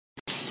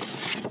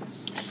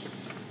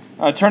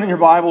Turning your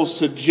Bibles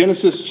to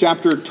Genesis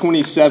chapter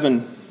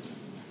 27.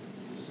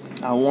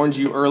 I warned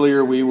you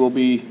earlier we will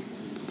be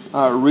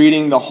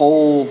reading the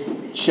whole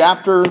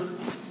chapter,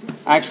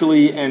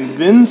 actually, and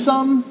then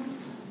some,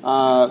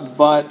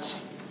 but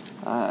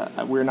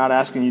we're not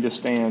asking you to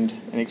stand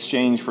in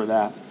exchange for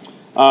that.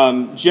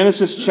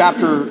 Genesis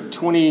chapter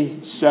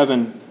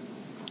 27.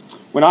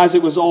 When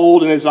Isaac was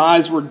old and his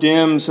eyes were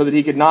dim so that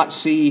he could not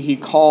see, he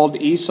called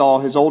Esau,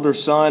 his older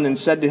son, and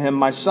said to him,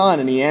 "My son,"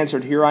 and he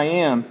answered, "Here I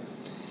am."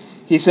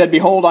 He said,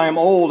 "Behold, I am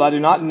old. I do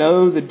not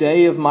know the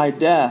day of my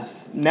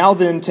death. Now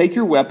then, take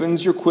your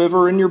weapons, your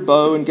quiver and your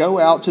bow, and go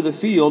out to the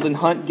field and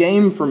hunt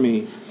game for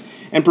me,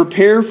 and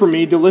prepare for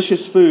me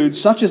delicious food,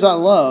 such as I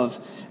love,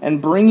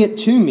 and bring it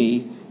to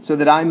me so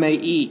that I may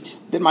eat,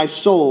 that my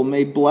soul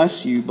may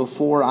bless you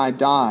before I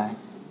die."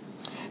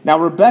 Now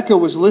Rebekah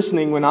was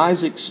listening when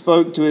Isaac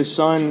spoke to his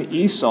son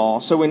Esau.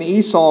 So when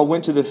Esau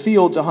went to the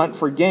field to hunt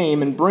for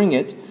game and bring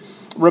it,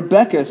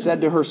 Rebekah said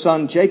to her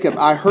son Jacob,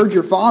 "I heard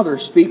your father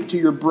speak to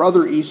your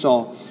brother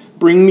Esau.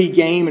 Bring me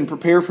game and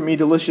prepare for me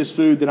delicious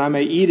food, that I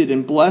may eat it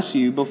and bless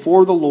you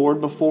before the Lord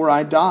before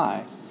I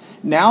die.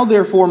 Now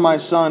therefore, my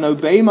son,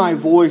 obey my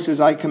voice as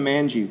I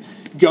command you.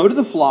 Go to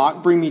the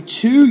flock, bring me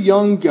 2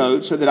 young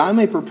goats, so that I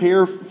may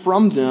prepare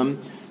from them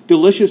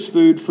delicious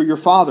food for your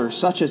father,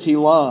 such as he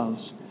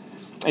loves.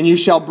 And you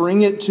shall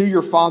bring it to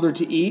your father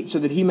to eat, so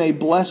that he may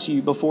bless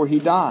you before he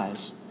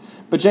dies."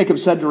 But Jacob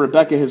said to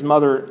Rebekah his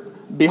mother,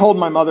 "Behold,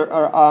 my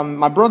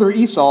brother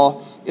Esau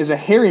is a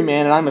hairy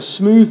man, and I'm a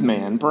smooth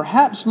man.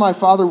 Perhaps my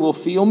father will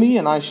feel me,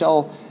 and I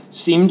shall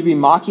seem to be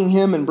mocking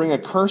him, and bring a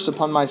curse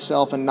upon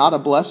myself, and not a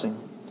blessing."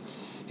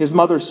 His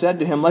mother said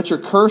to him, "Let your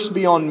curse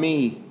be on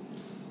me,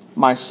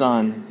 my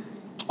son.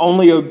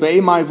 Only obey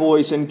my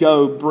voice, and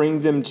go, bring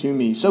them to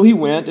me." So he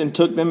went and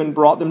took them and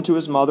brought them to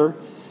his mother.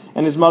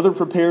 And his mother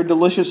prepared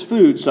delicious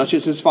food, such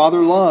as his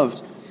father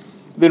loved.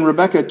 Then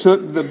Rebekah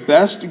took the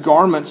best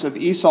garments of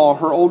Esau,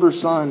 her older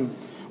son,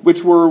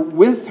 which were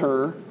with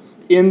her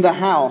in the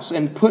house,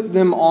 and put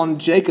them on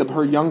Jacob,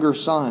 her younger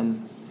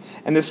son.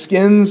 And the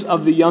skins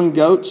of the young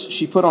goats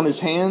she put on his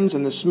hands,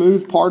 and the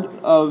smooth part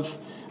of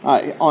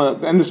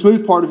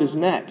his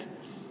neck.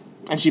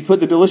 And she put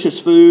the delicious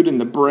food and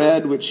the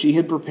bread which she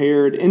had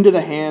prepared into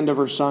the hand of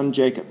her son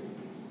Jacob.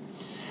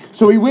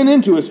 So he went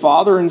in to his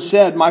father and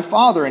said, "My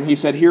father." And he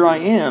said, "Here I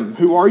am.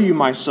 Who are you,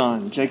 my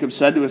son?" Jacob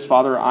said to his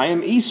father, "I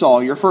am Esau,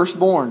 your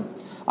firstborn.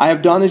 I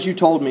have done as you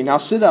told me. Now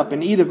sit up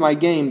and eat of my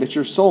game, that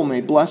your soul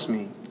may bless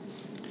me."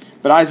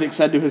 But Isaac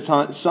said to his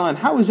son,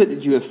 "How is it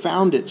that you have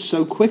found it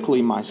so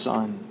quickly, my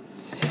son?"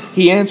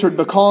 He answered,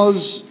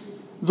 "Because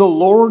the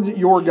Lord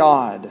your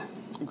God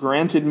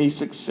granted me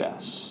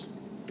success."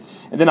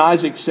 And then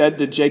Isaac said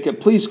to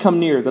Jacob, "Please come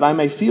near, that I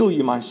may feel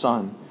you, my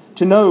son,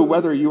 to know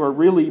whether you are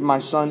really my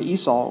son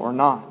Esau or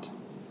not."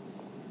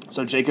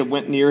 So Jacob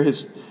went near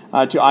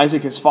to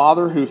Isaac his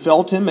father, who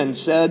felt him and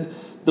said,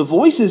 "The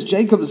voice is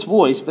Jacob's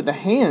voice, but the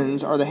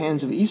hands are the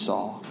hands of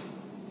Esau."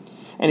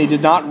 And he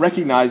did not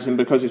recognize him,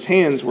 because his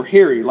hands were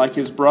hairy, like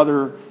his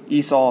brother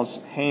Esau's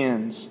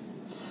hands.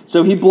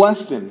 So he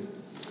blessed him.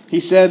 He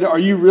said, "Are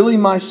you really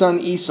my son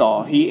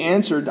Esau?" He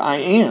answered, "I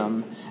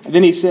am." And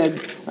then he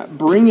said,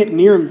 "Bring it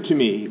near to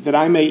me, that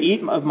I may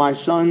eat of my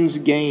son's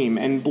game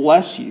and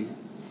bless you."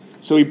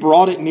 So he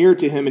brought it near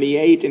to him, and he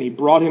ate, and he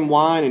brought him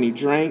wine, and he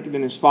drank.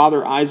 Then his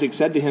father Isaac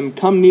said to him,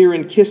 "Come near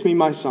and kiss me,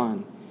 my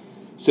son."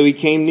 So he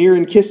came near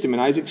and kissed him,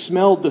 and Isaac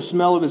smelled the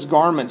smell of his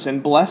garments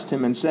and blessed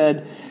him and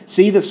said,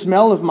 "See, the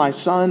smell of my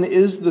son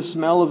is the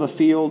smell of a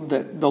field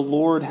that the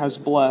Lord has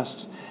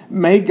blessed.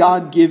 May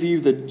God give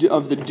you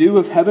of the dew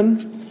of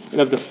heaven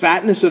and of the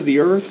fatness of the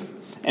earth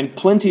and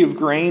plenty of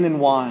grain and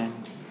wine.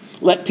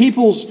 Let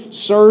peoples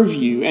serve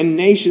you and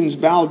nations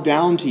bow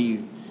down to you.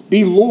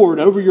 Be Lord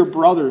over your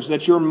brothers,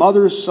 that your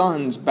mother's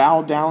sons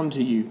bow down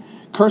to you.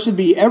 Cursed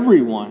be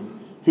everyone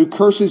who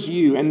curses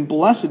you, and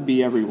blessed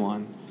be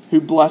everyone who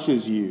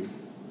blesses you."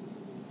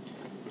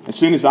 As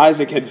soon as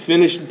Isaac had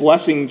finished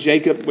blessing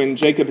Jacob, when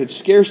Jacob had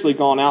scarcely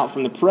gone out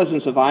from the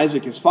presence of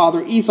Isaac his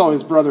father, Esau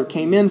his brother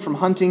came in from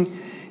hunting.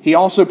 He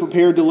also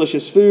prepared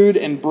delicious food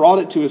and brought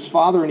it to his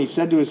father, and he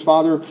said to his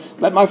father,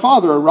 "Let my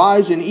father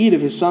arise and eat of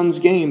his son's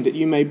game, that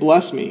you may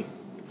bless me."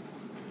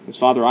 His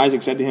father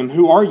Isaac said to him,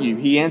 "Who are you?"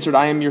 He answered,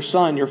 "I am your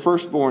son, your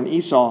firstborn,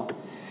 Esau."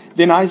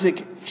 Then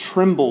Isaac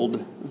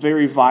trembled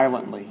very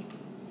violently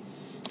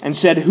and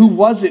said, "Who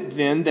was it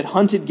then that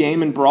hunted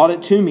game and brought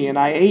it to me? And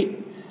I ate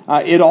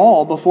it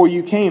all before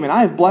you came, and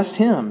I have blessed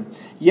him.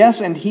 Yes,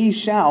 and he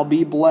shall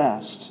be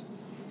blessed."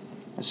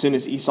 As soon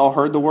as Esau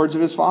heard the words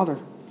of his father,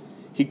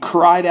 he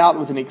cried out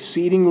with an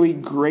exceedingly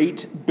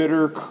great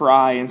bitter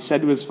cry and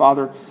said to his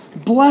father,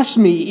 "Bless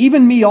me,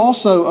 even me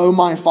also, O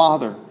my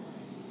father."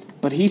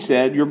 But he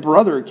said, "Your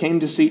brother came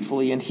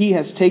deceitfully, and he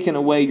has taken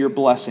away your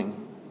blessing."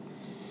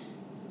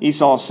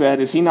 Esau said,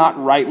 "Is he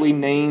not rightly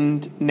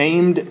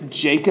named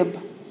Jacob?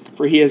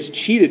 For he has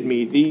cheated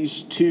me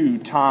these 2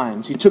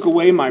 times. He took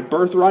away my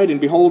birthright,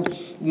 and behold,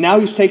 now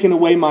he's taken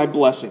away my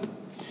blessing."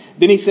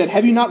 Then he said,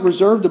 "Have you not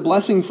reserved a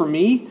blessing for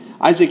me?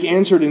 Isaac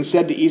answered and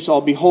said to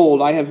Esau,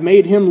 Behold, I have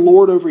made him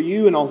lord over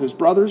you and all his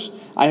brothers.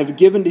 I have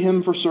given to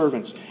him for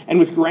servants. And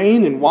with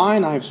grain and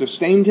wine I have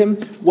sustained him.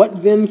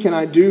 What then can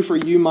I do for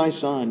you, my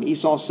son?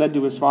 Esau said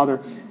to his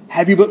father,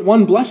 Have you but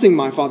one blessing,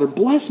 my father?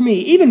 Bless me,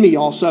 even me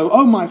also,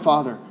 O my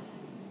father.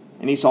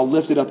 And Esau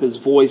lifted up his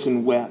voice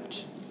and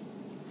wept.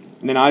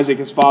 And then Isaac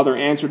his father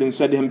answered and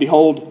said to him,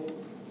 Behold,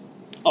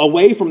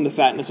 away from the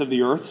fatness of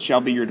the earth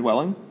shall be your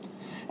dwelling,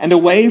 and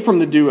away from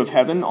the dew of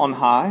heaven on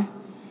high.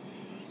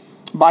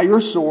 By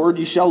your sword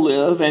you shall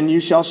live, and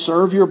you shall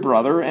serve your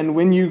brother, and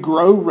when you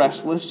grow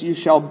restless, you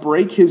shall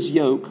break his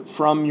yoke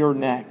from your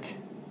neck.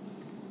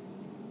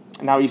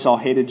 And now Esau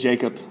hated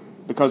Jacob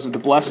because of the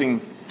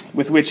blessing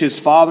with which his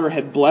father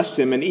had blessed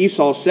him. And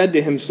Esau said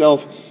to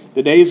himself,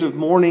 The days of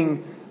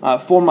mourning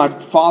for my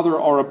father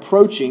are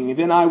approaching,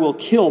 then I will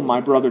kill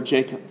my brother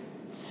Jacob.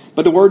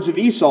 But the words of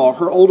Esau,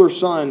 her older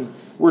son,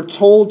 were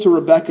told to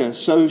Rebekah.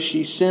 So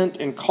she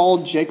sent and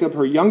called Jacob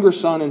her younger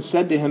son and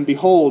said to him,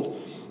 Behold,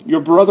 your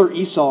brother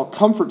Esau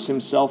comforts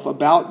himself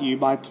about you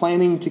by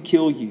planning to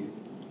kill you.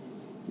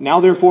 Now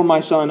therefore, my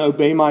son,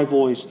 obey my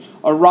voice.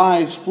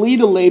 Arise, flee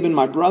to Laban,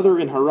 my brother,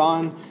 in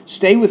Haran.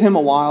 Stay with him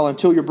a while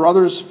until your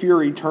brother's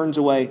fury turns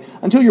away,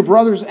 until your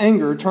brother's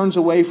anger turns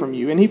away from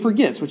you, and he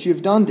forgets what you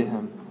have done to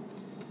him.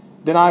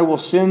 Then I will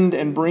send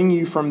and bring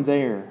you from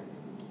there.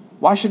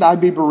 Why should I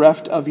be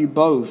bereft of you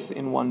both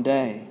in one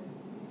day?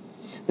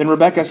 Then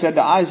Rebekah said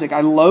to Isaac,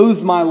 I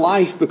loathe my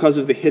life because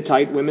of the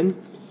Hittite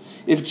women.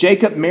 If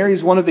Jacob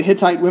marries one of the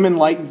Hittite women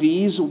like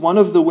these, one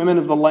of the women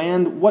of the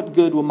land, what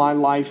good will my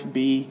life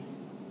be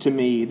to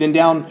me? Then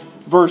down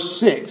verse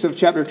 6 of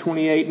chapter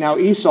 28, Now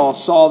Esau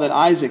saw that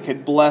Isaac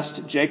had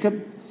blessed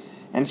Jacob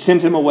and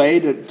sent him away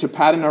to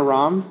Paddan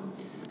Aram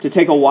to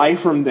take a wife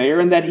from there,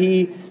 and that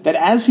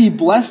as he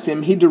blessed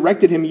him, he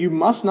directed him, You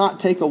must not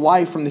take a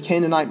wife from the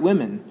Canaanite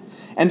women,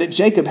 and that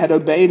Jacob had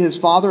obeyed his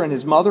father and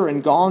his mother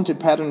and gone to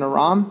Paddan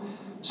Aram.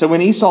 So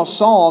when Esau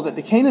saw that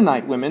the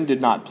Canaanite women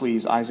did not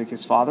please Isaac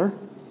his father,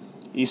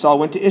 Esau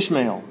went to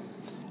Ishmael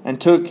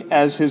and took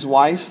as his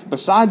wife,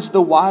 besides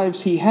the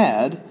wives he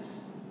had,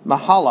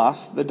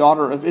 Mahalath, the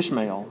daughter of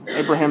Ishmael,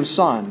 Abraham's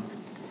son,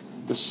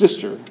 the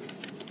sister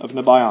of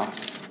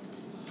Nebaioth.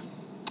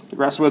 The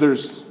grass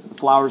withers, the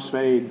flowers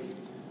fade,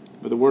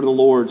 but the word of the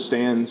Lord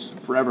stands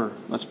forever.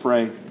 Let's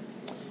pray.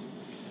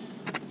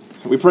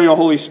 We pray, O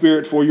Holy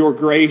Spirit, for your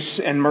grace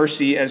and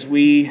mercy as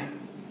we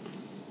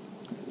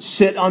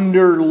sit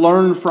under,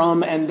 learn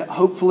from, and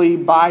hopefully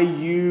by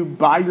you,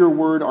 by your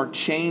word, are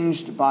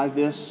changed by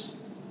this,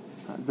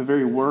 the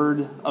very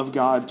word of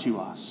God to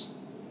us.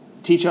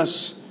 Teach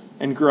us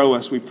and grow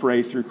us, we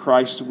pray. Through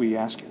Christ we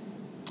ask it.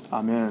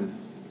 Amen.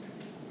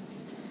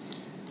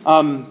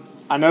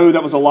 I know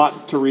that was a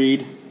lot to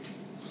read,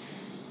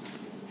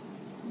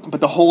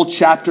 but the whole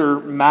chapter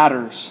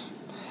matters.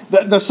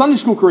 The Sunday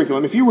school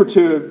curriculum, if you were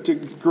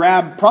to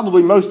grab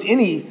probably most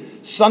any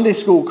Sunday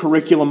school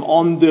curriculum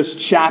on this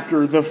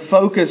chapter, the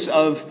focus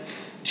of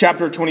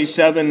chapter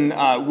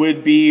 27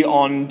 would be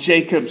on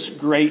Jacob's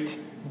great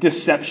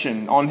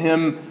deception, on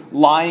him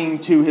lying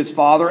to his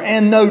father,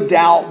 and no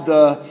doubt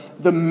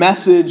the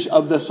message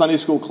of the Sunday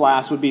school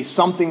class would be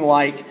something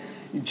like,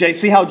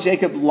 see how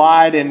Jacob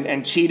lied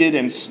and cheated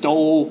and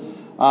stole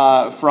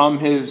from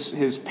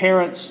his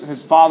parents,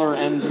 his father,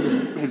 and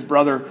his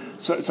brother,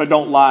 so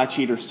don't lie,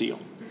 cheat, or steal.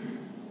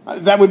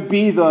 That would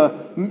be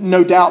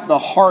no doubt the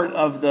heart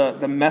of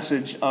the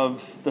message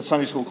of the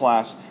Sunday school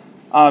class.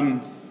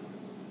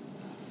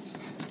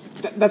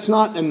 That's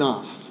not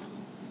enough.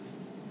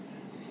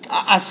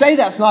 I say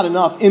that's not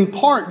enough in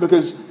part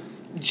because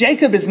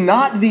Jacob is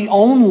not the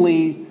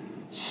only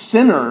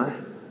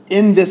sinner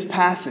in this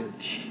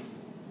passage.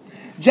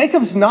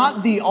 Jacob's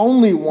not the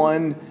only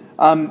one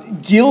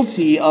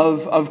guilty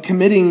of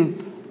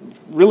committing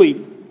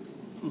really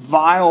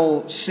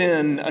vile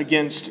sin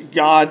against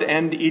God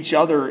and each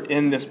other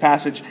in this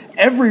passage.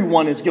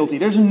 Everyone is guilty.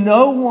 There's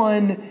no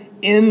one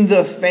in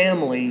the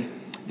family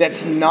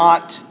that's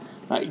not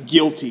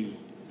guilty.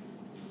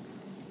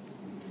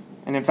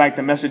 And in fact,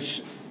 the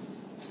message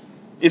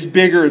is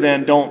bigger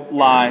than don't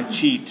lie,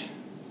 cheat,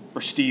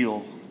 or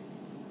steal.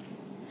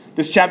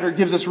 This chapter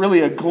gives us really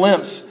a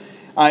glimpse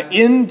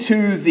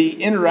into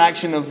the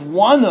interaction of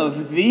one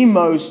of the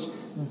most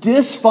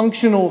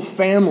dysfunctional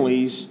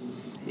families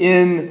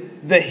in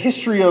the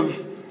history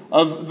of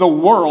the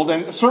world,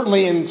 and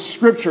certainly in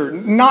Scripture.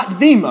 Not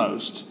the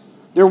most.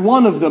 They're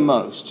one of the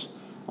most.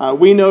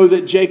 We know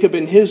that Jacob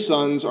and his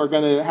sons are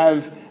going to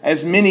have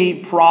as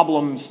many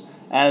problems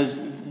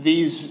as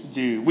these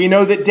do. We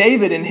know that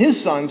David and his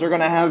sons are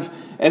going to have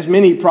as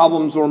many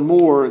problems or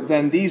more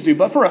than these do.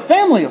 But for a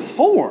family of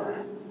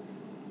four,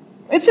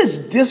 it's as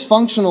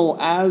dysfunctional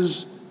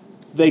as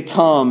they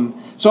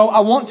come. So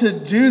I want to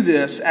do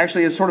this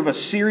actually as sort of a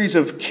series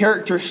of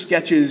character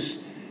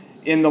sketches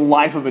in the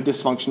life of a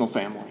dysfunctional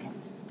family.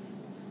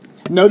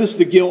 Notice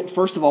the guilt,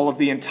 first of all, of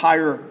the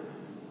entire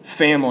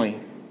family.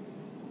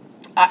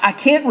 I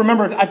can't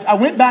remember. I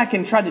went back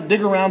and tried to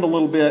dig around a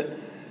little bit.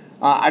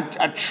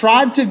 I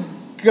tried to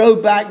go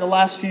back the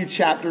last few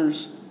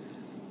chapters.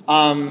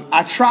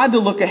 I tried to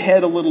look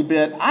ahead a little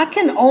bit. I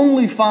can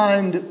only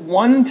find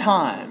one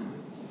time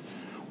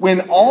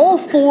when all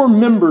four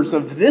members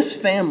of this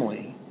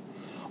family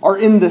are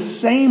in the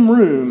same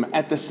room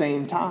at the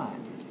same time.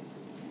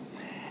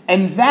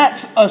 And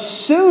that's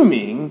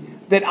assuming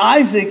that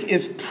Isaac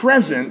is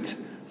present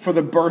for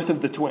the birth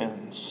of the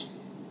twins.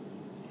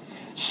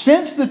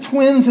 Since the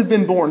twins have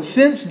been born,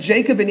 since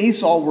Jacob and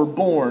Esau were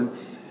born,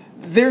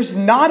 there's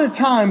not a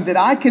time that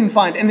I can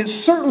find, and it's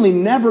certainly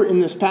never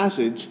in this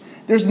passage,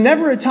 there's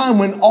never a time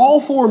when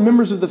all four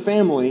members of the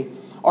family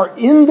are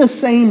in the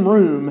same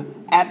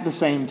room at the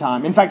same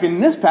time. In fact, in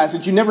this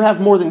passage, you never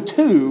have more than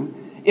two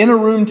in a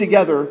room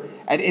together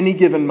at any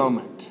given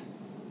moment.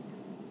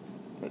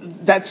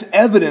 That's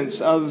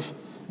evidence of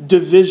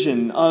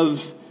division,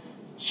 of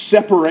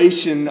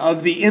separation,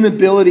 of the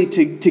inability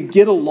to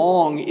get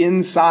along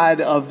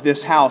inside of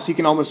this house. You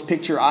can almost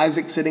picture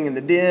Isaac sitting in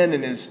the den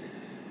in his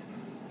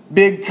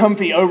big,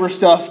 comfy,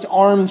 overstuffed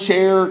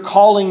armchair,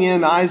 calling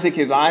in Isaac.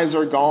 His eyes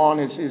are gone.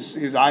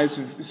 His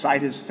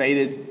sight has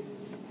faded.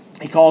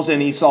 He calls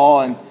in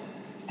Esau and,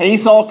 "Hey,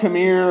 Esau, come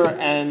here,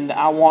 and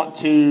I want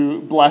to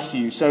bless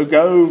you. So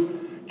go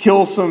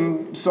kill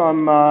some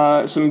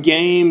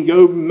game.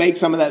 Go make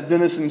some of that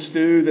venison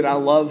stew that I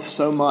love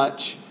so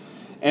much,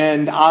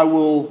 and I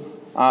will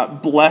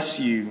bless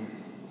you."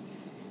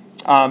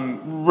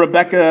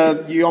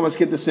 Rebecca, you almost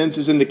get the sense,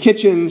 is in the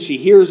kitchen. She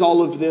hears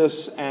all of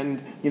this,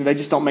 and they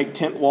just don't make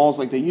tent walls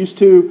like they used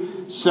to.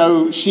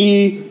 So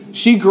she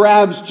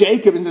grabs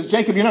Jacob and says,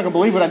 "Jacob, you're not going to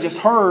believe what I just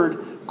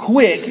heard.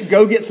 Quick,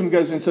 go get some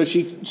goods." And so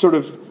she sort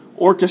of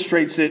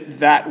orchestrates it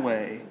that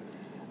way.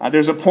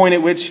 There's a point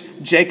at which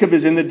Jacob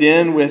is in the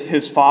den with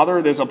his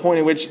father. There's a point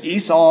at which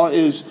Esau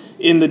is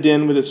in the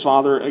den with his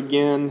father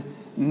again.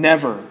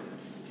 Never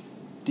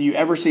do you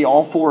ever see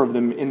all four of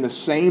them in the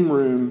same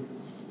room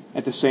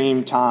at the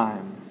same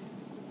time.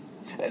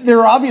 There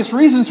are obvious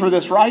reasons for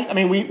this, right? I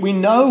mean, we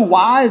know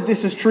why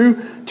this is true.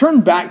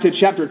 Turn back to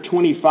chapter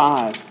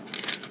 25.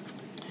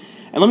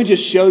 And let me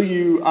just show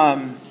you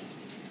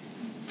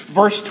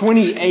verse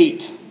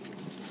 28.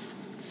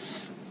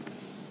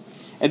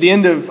 At the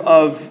end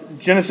of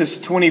Genesis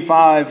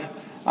 25,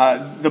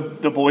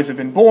 the boys have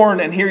been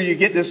born. And here you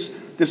get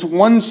this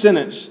one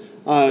sentence.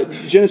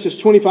 Genesis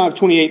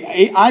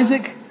 25:28.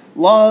 Isaac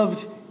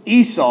loved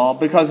Esau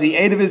because he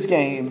ate of his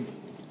game.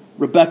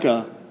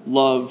 Rebekah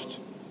loved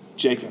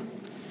Jacob.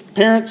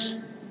 Parents,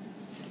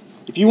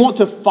 if you want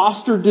to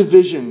foster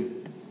division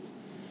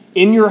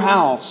in your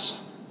house,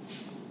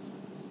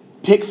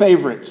 pick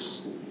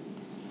favorites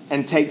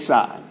and take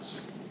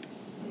sides.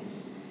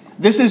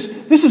 This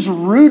is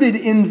rooted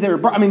in their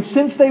birth. I mean,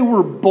 since they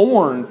were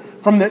born,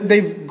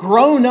 they've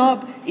grown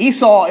up.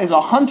 Esau is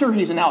a hunter.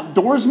 He's an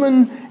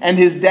outdoorsman. And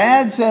his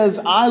dad says,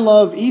 "I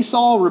love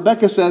Esau."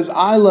 Rebekah says,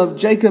 "I love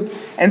Jacob."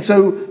 And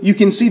so you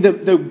can see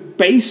the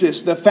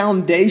basis, the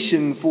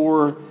foundation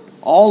for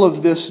all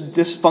of this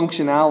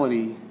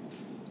dysfunctionality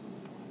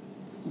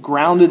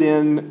grounded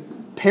in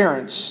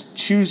parents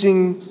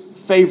choosing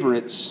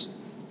favorites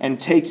and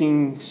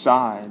taking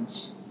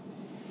sides.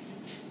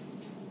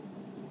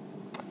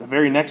 The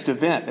very next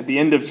event, at the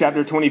end of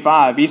chapter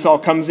 25, Esau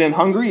comes in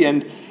hungry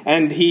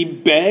and he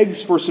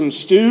begs for some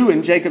stew.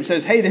 And Jacob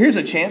says, "Hey, here's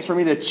a chance for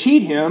me to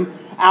cheat him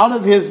out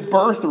of his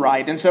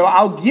birthright. And so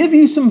I'll give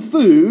you some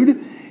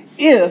food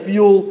if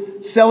you'll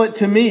sell it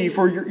to me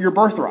for your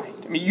birthright.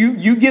 I mean,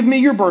 you give me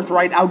your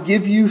birthright, I'll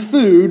give you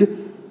food."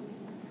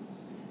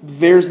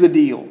 There's the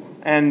deal.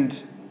 And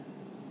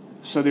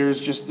so there's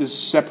just this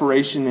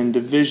separation and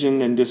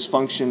division and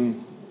dysfunction.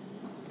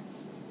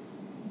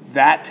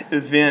 That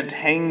event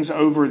hangs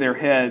over their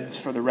heads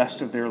for the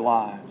rest of their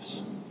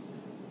lives.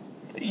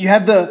 You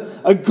have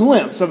a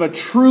glimpse of a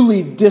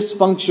truly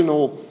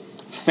dysfunctional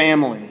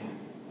family.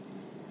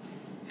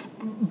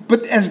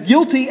 But as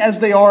guilty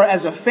as they are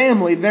as a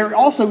family, they're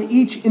also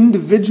each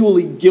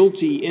individually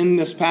guilty in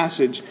this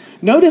passage.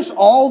 Notice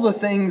all the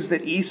things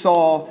that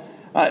Esau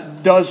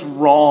does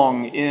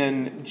wrong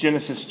in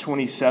Genesis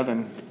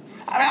 27.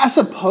 I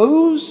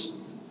suppose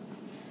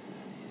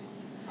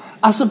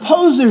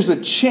there's a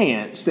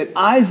chance that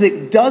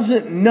Isaac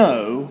doesn't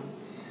know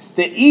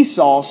that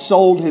Esau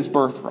sold his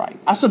birthright.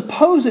 I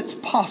suppose it's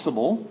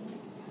possible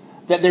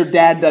that their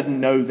dad doesn't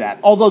know that.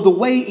 Although the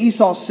way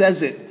Esau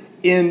says it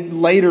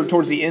later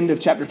towards the end of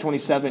chapter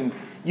 27,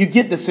 you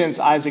get the sense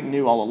Isaac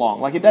knew all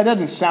along. Like, that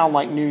doesn't sound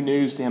like new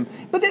news to him.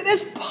 But it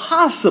is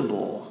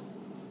possible.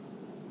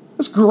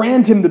 Let's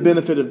grant him the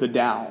benefit of the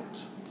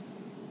doubt.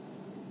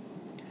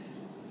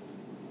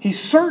 He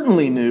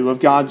certainly knew of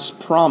God's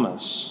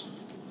promise.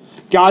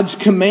 God's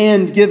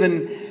command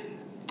given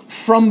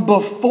from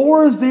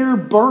before their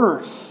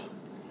birth.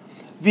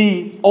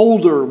 The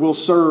older will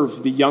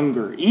serve the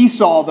younger.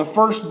 Esau, the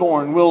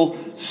firstborn, will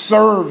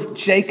serve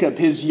Jacob,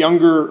 his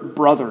younger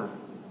brother.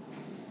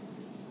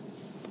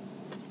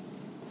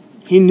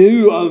 He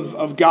knew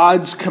of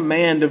God's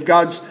command, of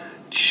God's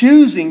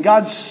choosing,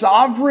 God's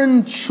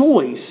sovereign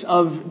choice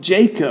of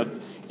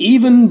Jacob,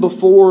 even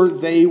before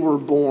they were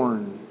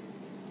born.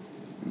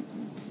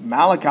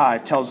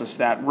 Malachi tells us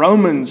that.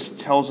 Romans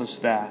tells us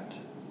that.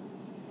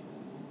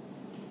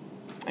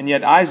 And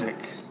yet Isaac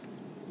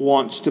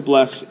wants to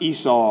bless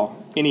Esau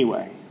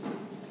anyway.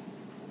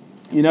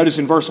 You notice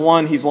in verse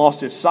 1, he's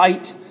lost his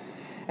sight.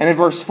 And in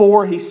verse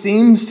 4, he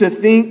seems to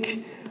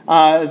think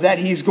that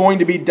he's going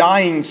to be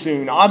dying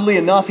soon. Oddly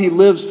enough, he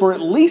lives for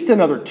at least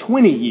another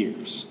 20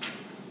 years.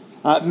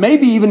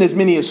 Maybe even as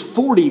many as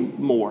 40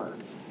 more.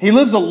 He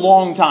lives a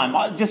long time.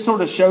 It just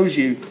sort of shows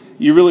you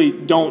really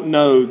don't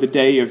know the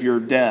day of your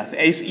death.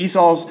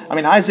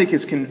 Isaac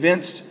is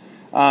convinced,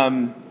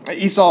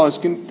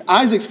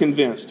 Isaac's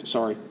convinced,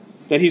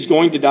 that he's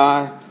going to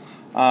die,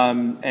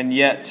 and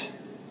yet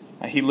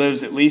he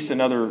lives at least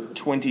another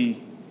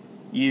 20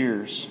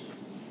 years.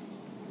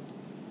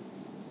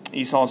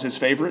 Esau's his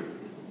favorite.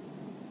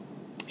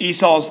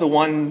 Esau's the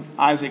one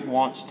Isaac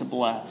wants to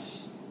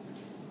bless.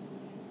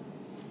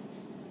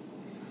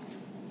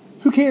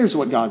 Who cares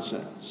what God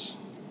says?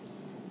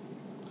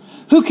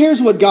 Who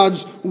cares what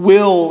God's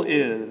will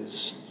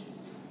is?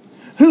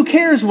 Who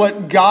cares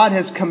what God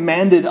has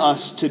commanded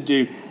us to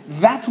do?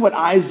 That's what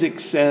Isaac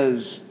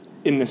says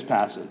in this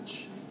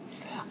passage.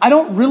 I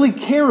don't really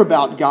care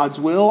about God's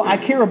will. I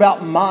care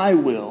about my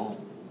will.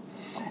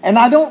 And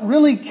I don't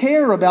really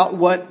care about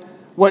what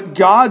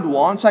God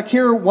wants. I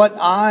care what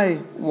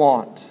I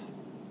want.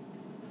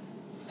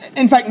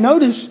 In fact,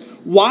 notice,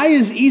 why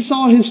is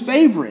Esau his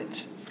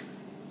favorite?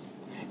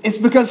 It's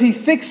because he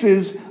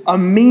fixes a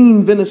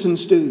mean venison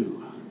stew.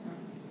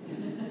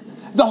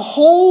 The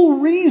whole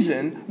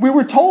reason, we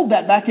were told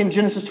that back in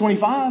Genesis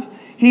 25,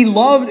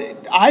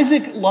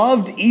 Isaac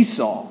loved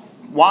Esau.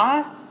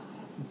 Why?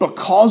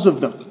 Because of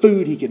the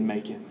food he could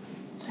make him.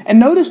 And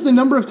notice the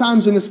number of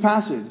times in this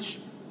passage.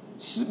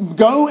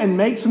 Go and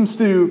make some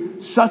stew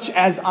such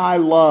as I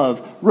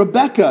love.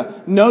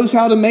 Rebekah knows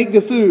how to make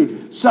the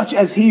food such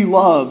as he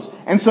loves.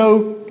 And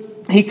so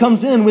he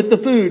comes in with the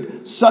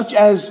food such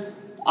as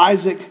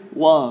Isaac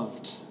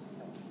loved.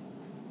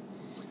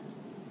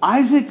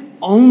 Isaac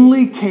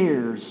only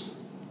cares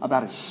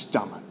about his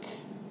stomach.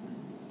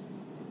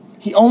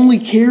 He only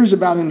cares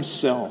about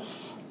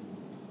himself.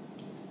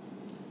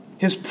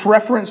 His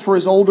preference for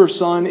his older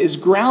son is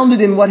grounded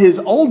in what his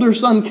older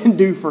son can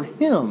do for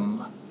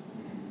him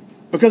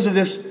because of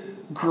this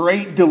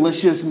great,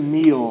 delicious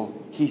meal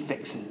he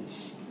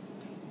fixes.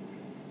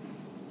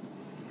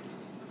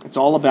 It's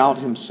all about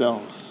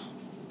himself.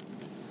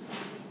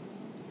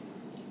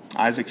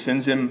 Isaac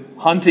sends him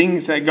hunting. He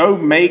said, go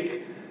make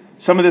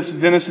some of this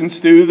venison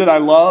stew that I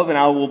love and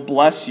I will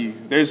bless you.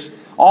 There's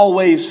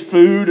always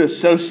food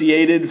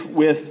associated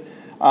with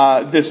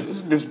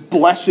this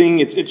blessing.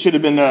 It should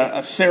have been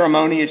a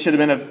ceremony. It should have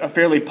been a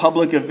fairly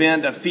public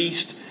event. A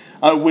feast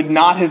would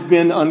not have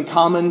been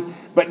uncommon.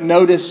 But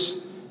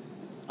notice,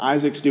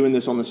 Isaac's doing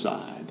this on the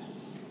side.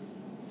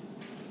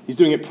 He's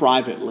doing it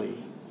privately.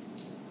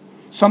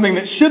 Something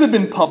that should have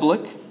been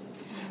public.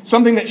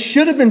 Something that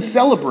should have been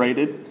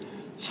celebrated.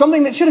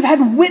 Something that should have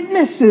had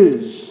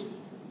witnesses.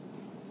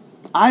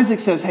 Isaac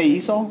says, hey,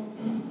 Esau,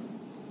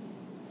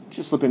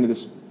 just slip into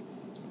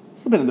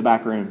the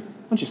back room.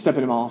 Why don't you step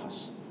into my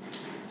office?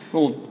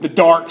 The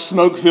dark,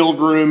 smoke-filled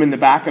room in the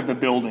back of the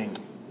building.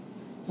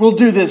 We'll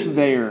do this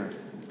there.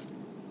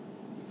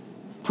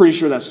 Pretty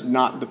sure that's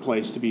not the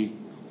place to be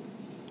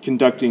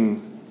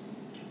conducting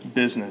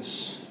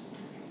business.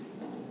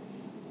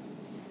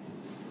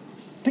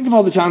 Think of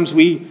all the times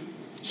we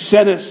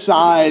set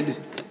aside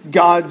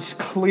God's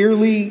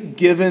clearly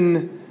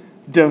given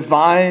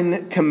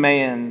divine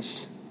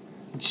commands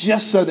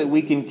just so that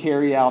we can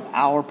carry out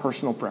our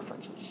personal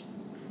preferences.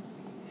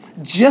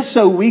 Just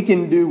so we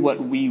can do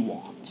what we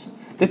want.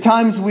 The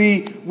times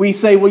we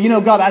say,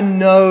 well, God, I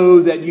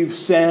know that you've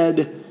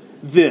said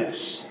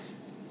this.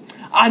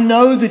 I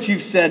know that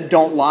you've said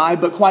don't lie,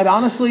 but quite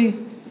honestly,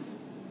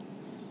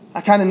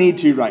 I kind of need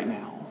to right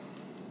now.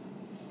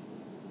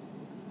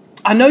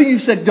 I know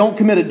you've said don't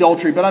commit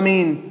adultery, but I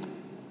kind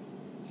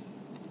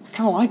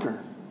of like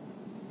her.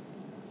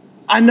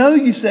 I know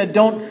you said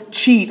don't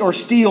cheat or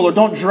steal or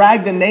don't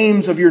drag the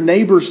names of your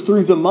neighbors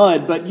through the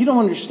mud, but you don't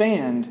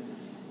understand.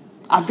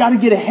 I've got to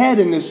get ahead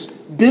in this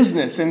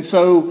business, and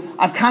so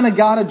I've kind of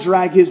got to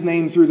drag his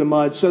name through the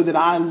mud so that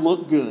I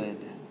look good.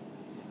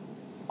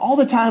 All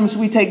the times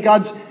we take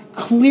God's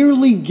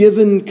clearly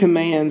given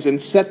commands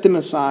and set them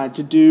aside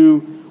to do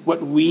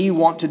what we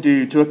want to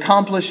do, to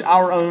accomplish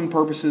our own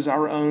purposes,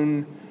 our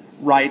own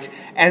right.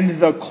 And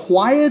the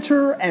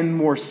quieter and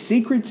more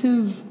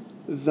secretive,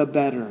 the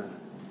better.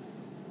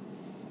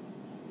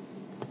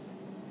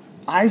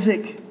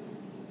 Isaac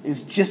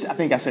is just, I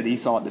think I said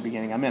Esau at the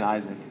beginning. I meant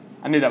Isaac.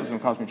 I knew that was going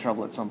to cause me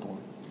trouble at some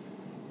point.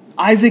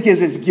 Isaac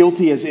is as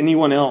guilty as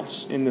anyone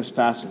else in this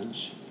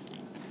passage.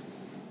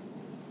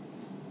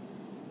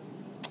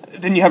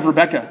 Then you have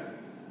Rebekah,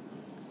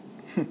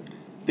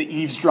 the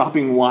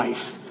eavesdropping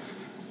wife.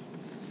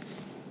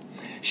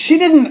 She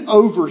didn't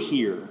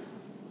overhear.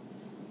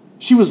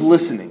 She was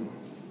listening.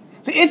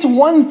 See, it's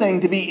one thing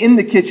to be in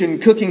the kitchen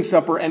cooking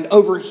supper and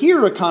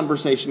overhear a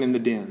conversation in the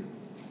den.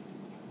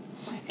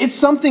 It's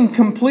something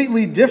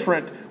completely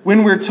different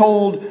when we're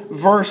told,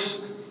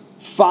 verse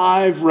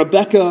 5,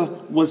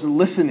 Rebekah was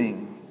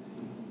listening.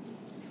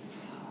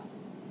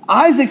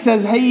 Isaac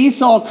says, hey,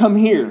 Esau, come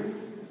here.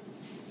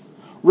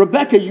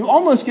 Rebekah, you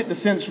almost get the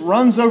sense,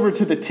 runs over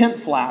to the tent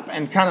flap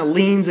and kind of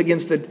leans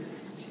against the...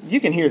 You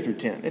can hear through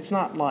tent. It's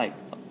not like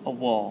a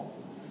wall.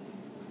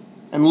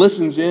 And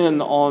listens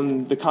in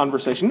on the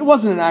conversation. It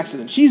wasn't an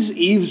accident. She's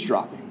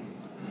eavesdropping.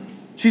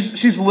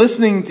 She's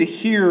listening to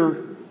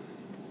hear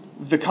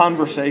the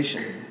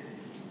conversation.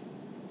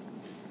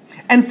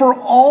 And for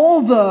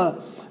all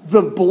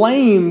the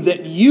blame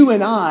that you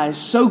and I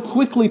so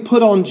quickly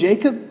put on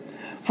Jacob,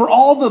 for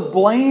all the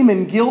blame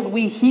and guilt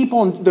we heap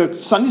on, the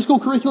Sunday school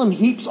curriculum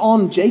heaps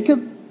on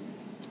Jacob,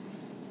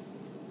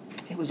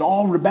 it was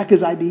all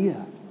Rebekah's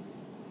idea.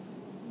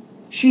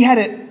 She had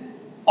it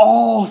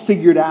all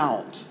figured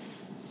out.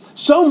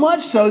 So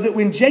much so that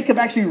when Jacob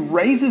actually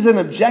raises an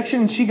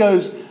objection, she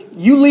goes,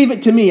 you leave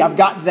it to me. I've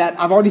got that.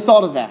 I've already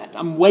thought of that.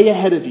 I'm way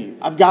ahead of you.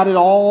 I've got it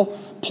all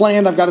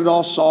planned. I've got it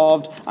all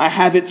solved. I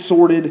have it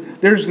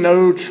sorted. There's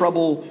no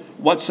trouble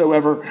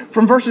whatsoever.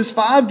 From verses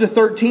 5 to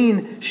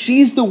 13,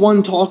 she's the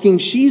one talking.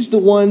 She's the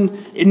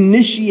one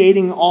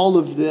initiating all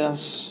of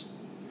this.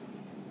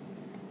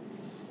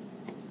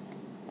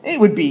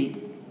 It'd be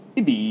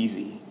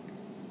easy.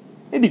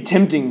 It'd be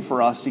tempting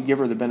for us to give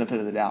her the benefit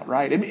of the doubt,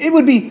 right? It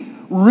would be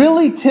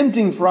really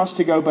tempting for us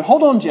to go, but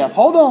hold on, Jeff,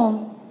 hold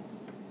on.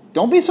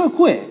 Don't be so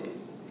quick.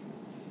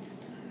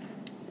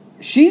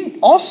 She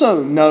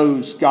also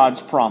knows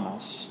God's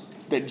promise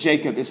that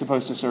Jacob is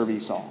supposed to serve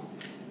Esau.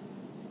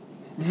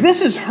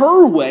 This is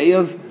her way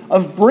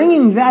of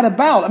bringing that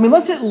about. I mean,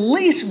 let's at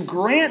least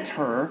grant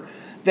her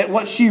that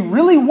what she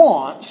really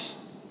wants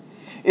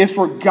is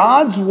for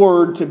God's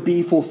word to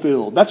be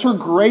fulfilled. That's her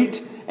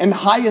great and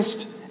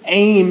highest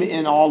aim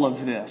in all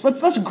of this.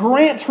 Let's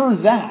grant her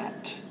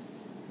that.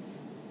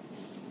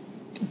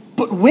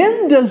 But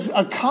when does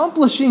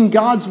accomplishing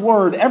God's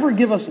word ever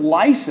give us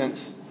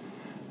license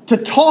to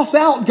toss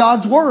out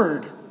God's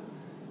word?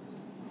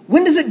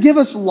 When does it give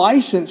us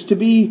license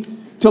to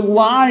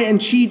lie and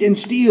cheat and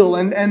steal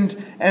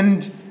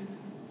and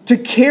to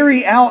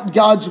carry out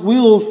God's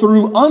will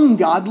through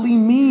ungodly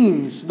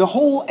means? The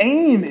whole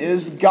aim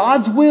is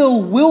God's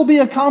will be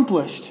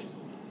accomplished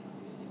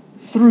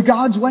through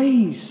God's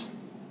ways.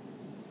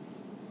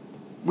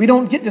 We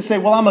don't get to say,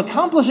 well, I'm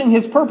accomplishing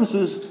his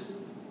purposes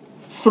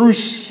through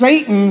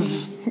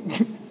Satan's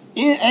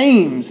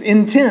aims,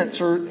 intents,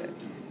 or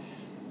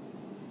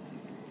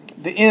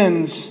the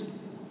ends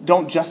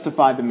don't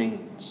justify the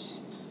means.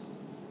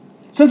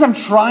 Since I'm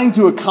trying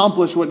to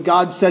accomplish what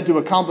God said to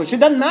accomplish, it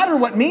doesn't matter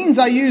what means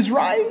I use,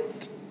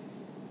 right?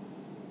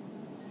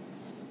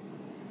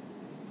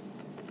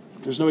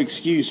 There's no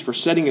excuse for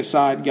setting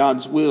aside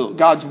God's will,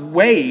 God's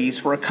ways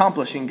for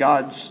accomplishing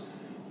God's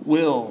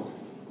will.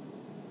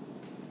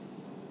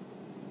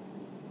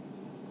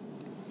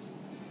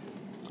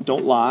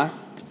 Don't lie.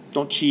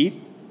 Don't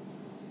cheat.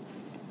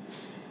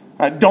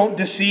 Don't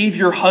deceive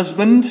your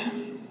husband.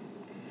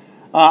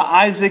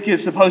 Isaac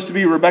is supposed to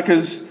be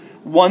Rebekah's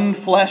one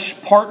flesh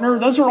partner.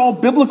 Those are all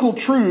biblical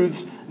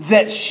truths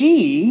that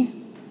she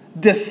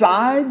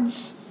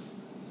decides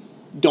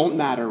don't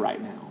matter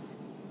right now.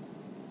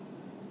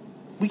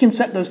 We can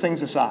set those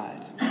things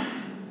aside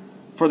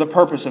for the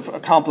purpose of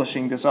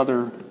accomplishing this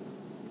other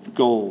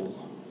goal.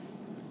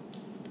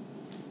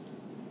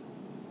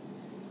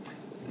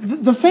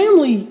 The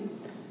family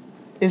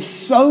is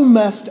so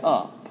messed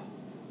up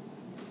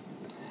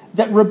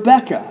that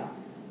Rebekah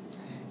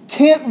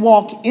can't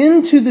walk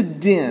into the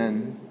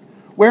den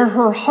where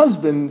her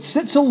husband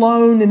sits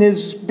alone in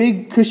his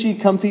big, cushy,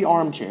 comfy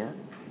armchair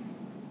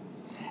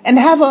and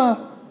have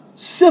a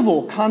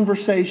civil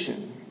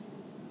conversation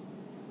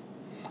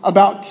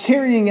about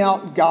carrying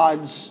out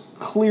God's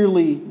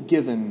clearly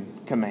given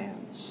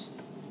commands.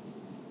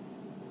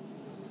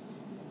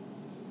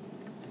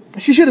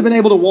 She should have been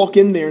able to walk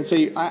in there and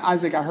say,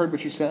 Isaac, I heard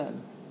what you said,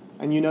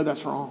 and you know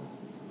that's wrong.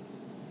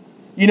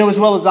 You know as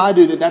well as I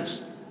do that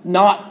that's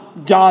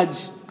not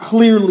God's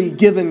clearly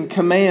given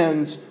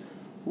commands.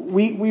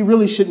 We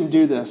really shouldn't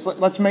do this.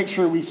 Let's make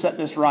sure we set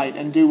this right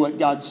and do what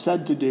God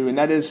said to do, and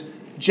that is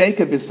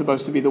Jacob is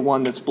supposed to be the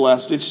one that's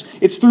blessed.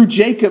 It's through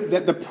Jacob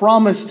that the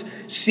promised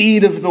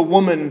seed of the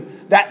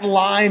woman, that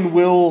line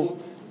will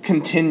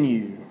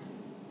continue.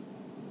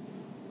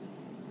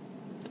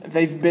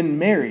 They've been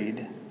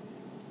married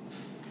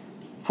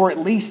for at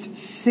least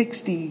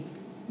 60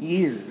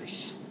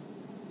 years.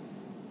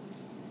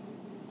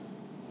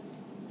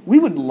 We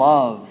would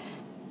love,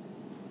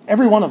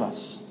 every one of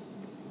us,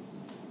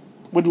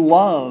 would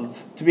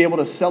love to be able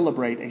to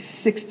celebrate a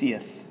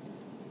 60th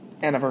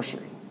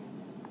anniversary.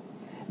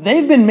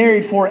 They've been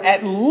married for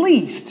at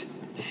least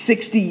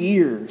 60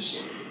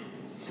 years.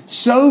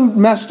 So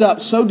messed up,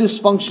 so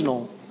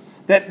dysfunctional,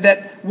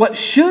 that what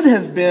should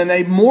have been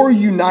a more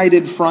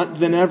united front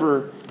than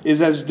ever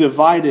is as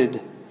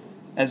divided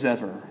as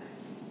ever.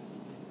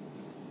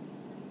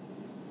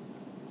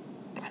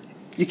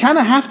 You kind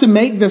of have to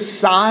make the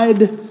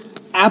side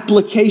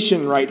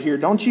application right here,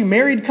 don't you?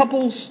 Married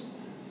couples,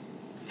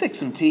 fix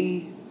some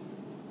tea,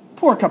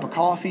 pour a cup of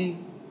coffee,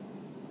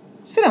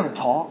 sit down and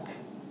talk.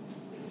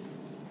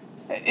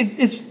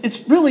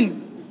 It's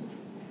really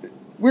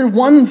We're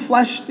one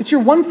flesh. It's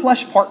your one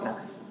flesh partner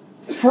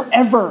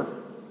forever,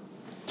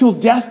 till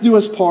death do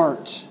us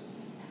part.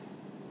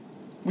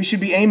 We should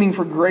be aiming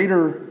for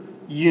greater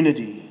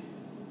unity.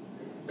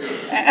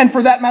 And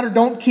for that matter,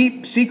 don't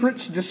keep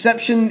secrets.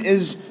 Deception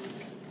is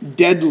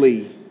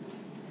deadly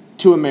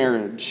to a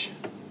marriage.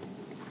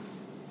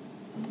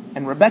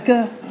 And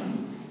Rebekah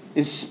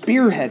is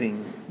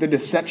spearheading the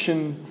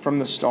deception from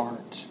the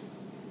start.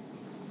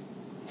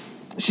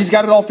 She's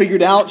got it all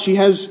figured out.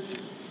 She's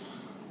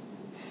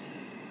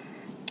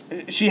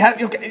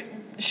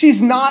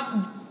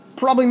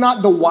probably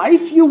not the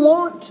wife you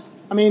want.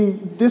 I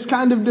mean, this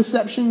kind of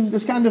deception,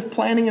 this kind of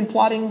planning and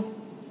plotting.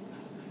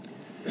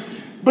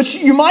 But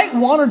you might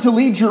want her to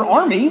lead your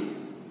army.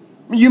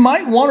 You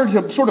might want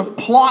her to sort of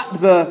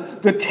plot the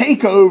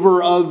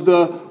takeover of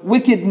the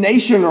wicked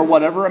nation or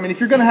whatever. I mean, if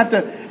you're going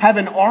to have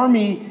an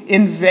army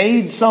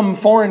invade some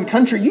foreign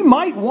country, you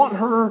might want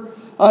her,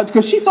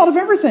 because she thought of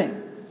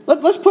everything.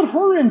 Let's put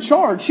her in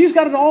charge. She's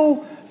got it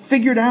all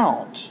figured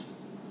out.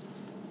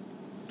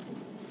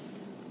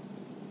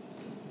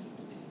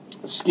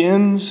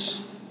 Skins.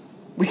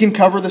 We can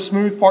cover the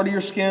smooth part of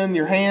your skin,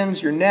 your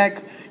hands, your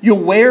neck.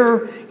 You'll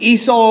wear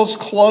Esau's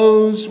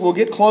clothes. We'll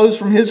get clothes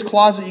from his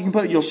closet. You can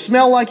put it. You'll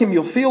smell like him.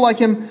 You'll feel like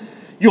him.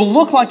 You'll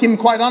look like him,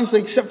 quite honestly,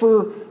 except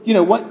for,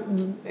 what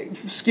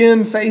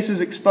skin, face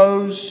is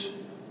exposed.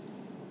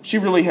 She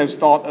really has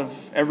thought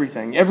of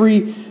everything.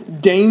 Every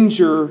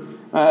danger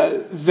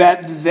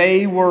that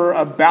they were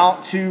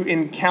about to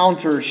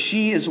encounter,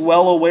 she is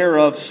well aware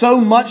of. So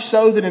much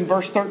so that in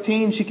verse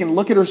 13, she can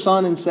look at her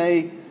son and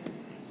say,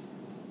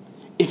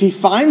 if he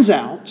finds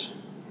out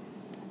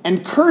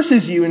and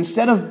curses you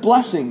instead of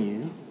blessing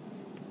you,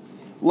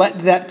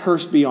 let that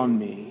curse be on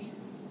me.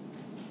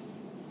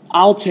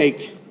 I'll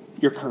take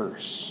your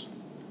curse.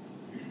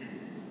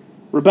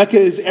 Rebekah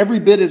is every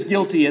bit as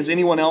guilty as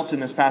anyone else in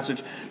this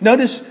passage.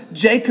 Notice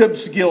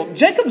Jacob's guilt.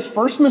 Jacob's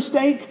first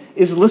mistake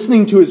is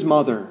listening to his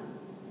mother.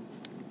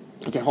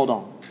 Okay, hold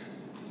on.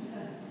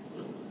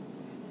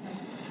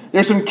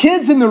 There's some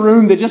kids in the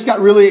room that just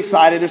got really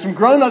excited. There's some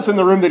grown-ups in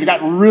the room that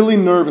got really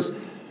nervous.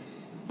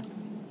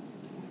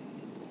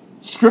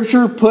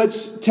 Scripture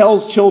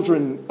tells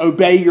children,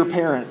 obey your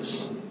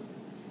parents.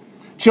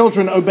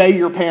 Children, obey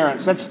your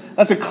parents.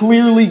 That's a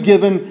clearly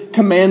given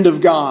command of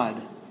God.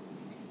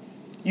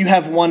 You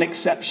have one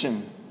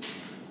exception.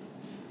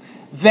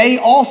 They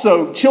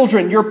also,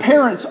 children, your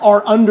parents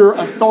are under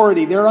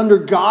authority. They're under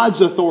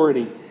God's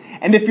authority.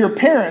 And if your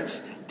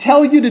parents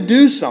tell you to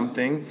do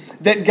something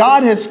that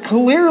God has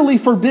clearly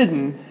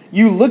forbidden,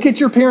 you look at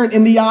your parent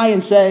in the eye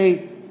and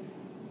say,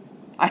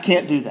 I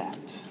can't do that.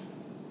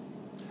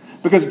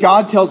 Because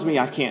God tells me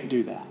I can't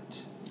do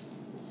that.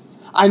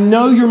 I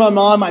know you're my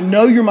mom, I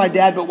know you're my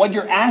dad, but what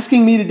you're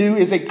asking me to do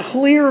is a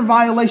clear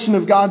violation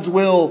of God's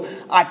will.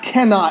 I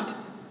cannot.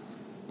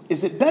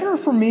 Is it better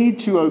for me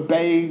to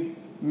obey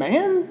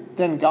man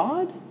than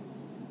God?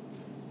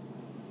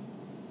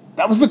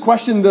 That was the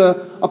question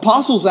the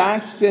apostles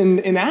asked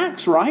in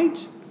Acts,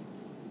 right?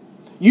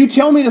 You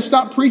tell me to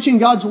stop preaching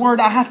God's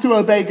word, I have to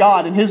obey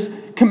God. And his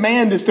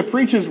command is to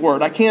preach his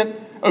word. I can't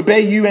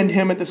obey you and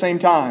him at the same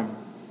time.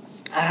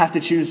 I have to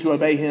choose to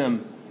obey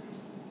him.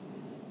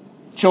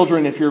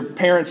 Children, if your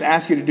parents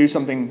ask you to do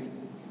something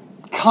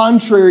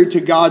contrary to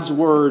God's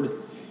word,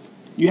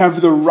 you have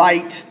the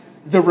right,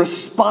 the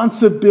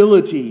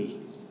responsibility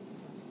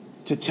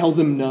to tell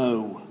them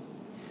no.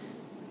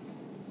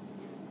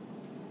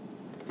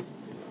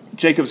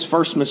 Jacob's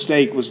first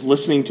mistake was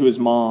listening to his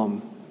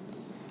mom.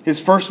 His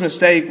first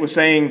mistake was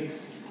saying,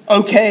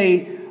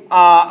 okay,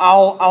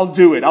 I'll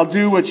do it. I'll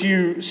do what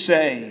you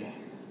say.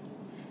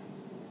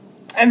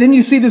 And then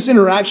you see this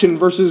interaction,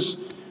 verses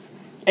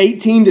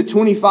 18 to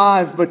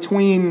 25,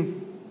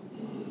 between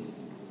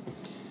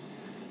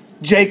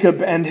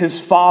Jacob and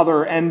his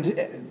father.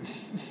 And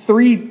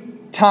 3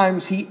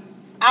 times he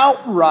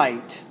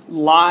outright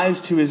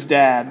lies to his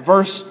dad.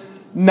 Verse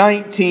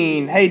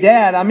 19, hey,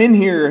 Dad, I'm in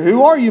here.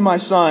 Who are you, my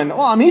son?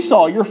 Well, I'm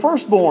Esau, your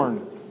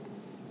firstborn.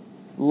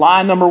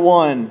 Lie number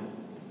 1.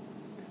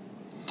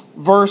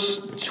 Verse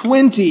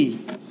 20,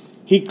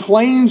 he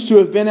claims to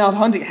have been out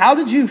hunting. How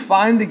did you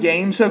find the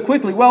game so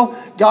quickly?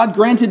 Well, God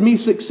granted me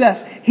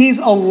success. He's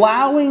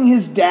allowing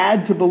his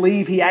dad to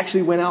believe he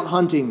actually went out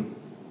hunting.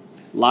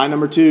 Lie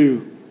number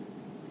 2.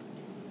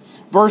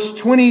 Verse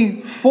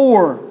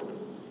 24.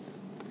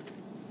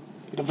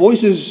 The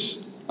voice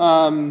is...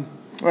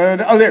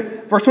 there.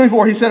 Verse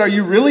 24, he said, are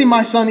you really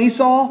my son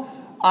Esau?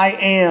 I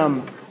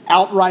am.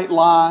 Outright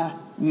lie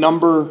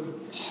number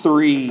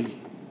 3.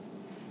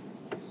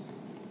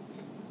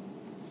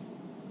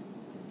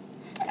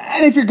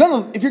 And if you're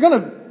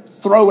gonna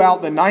throw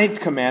out the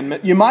 9th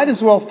commandment, you might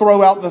as well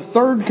throw out the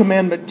 3rd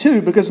commandment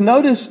too, because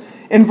notice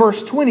in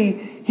verse 20,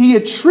 he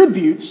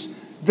attributes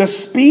the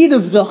speed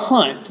of the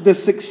hunt, the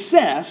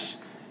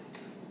success,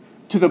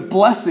 to the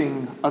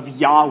blessing of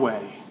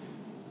Yahweh.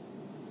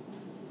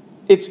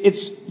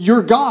 It's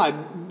your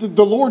God,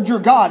 the Lord your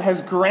God has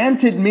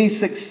granted me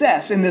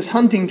success in this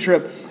hunting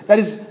trip that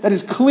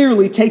is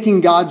clearly taking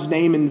God's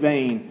name in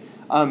vain.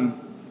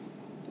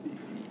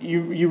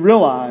 you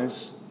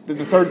realize that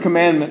the third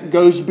commandment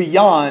goes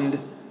beyond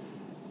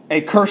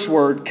a curse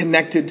word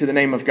connected to the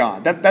name of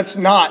God. That's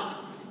not,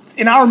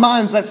 in our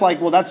minds, that's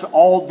like, well, that's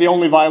all the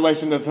only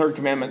violation of the third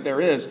commandment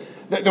there is.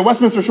 The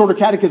Westminster Shorter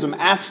Catechism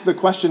asks the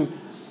question,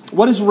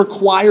 what is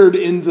required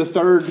in the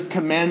third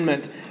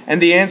commandment?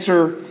 And the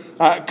answer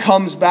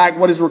comes back,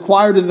 what is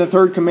required in the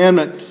third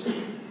commandment?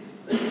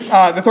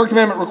 The third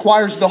commandment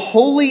requires the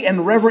holy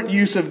and reverent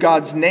use of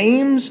God's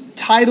names,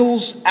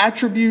 titles,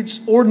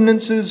 attributes,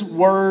 ordinances,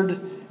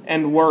 word,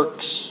 and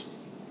works.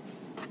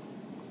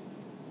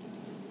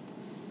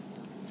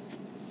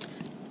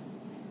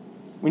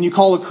 When you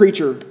call a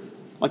creature,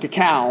 like a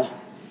cow,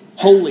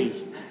 holy,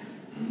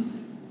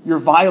 you're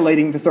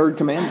violating the third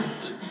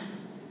commandment.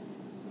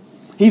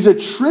 He's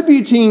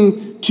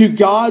attributing to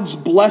God's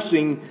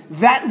blessing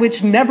that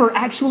which never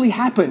actually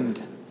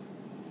happened.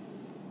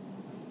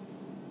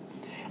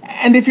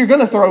 And if you're going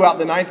to throw out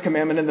the ninth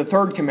commandment and the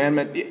third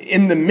commandment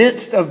in the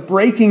midst of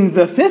breaking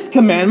the fifth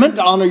commandment,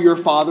 to honor your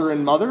father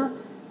and mother,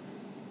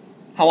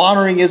 how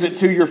honoring is it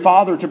to your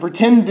father to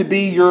pretend to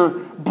be your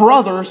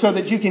brother so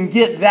that you can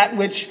get that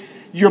which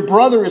your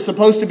brother is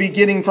supposed to be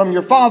getting from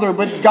your father,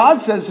 but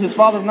God says his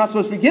father is not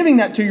supposed to be giving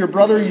that to your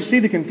brother. You see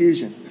the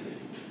confusion.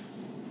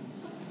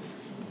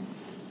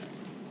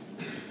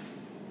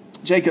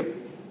 Jacob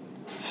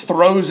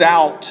throws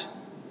out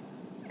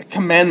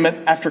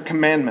commandment after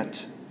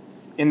commandment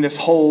in this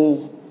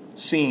whole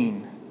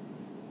scene.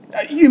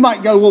 You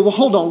might go, well,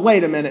 hold on,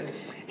 wait a minute.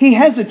 He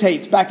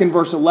hesitates back in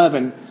verse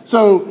 11.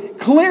 So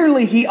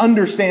clearly he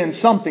understands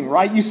something,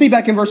 right? You see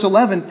back in verse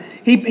 11,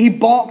 he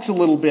balks a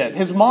little bit.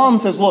 His mom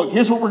says, look,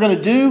 here's what we're going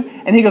to do.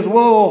 And he goes,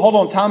 whoa, hold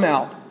on, time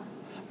out.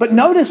 But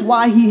notice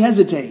why he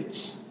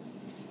hesitates.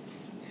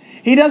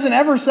 He doesn't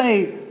ever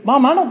say,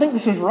 Mom, I don't think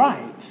this is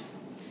right.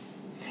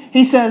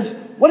 He says,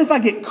 what if I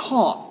get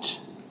caught?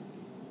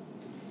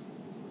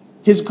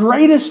 His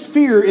greatest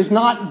fear is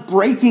not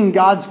breaking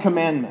God's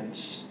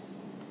commandments.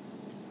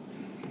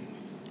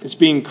 It's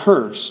being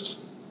cursed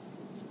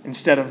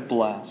instead of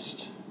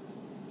blessed.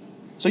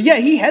 So yeah,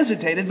 he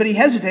hesitated, but he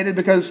hesitated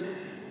because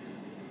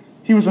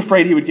he was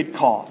afraid he would get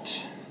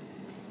caught.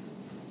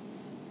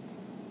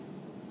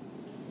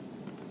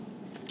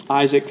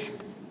 Isaac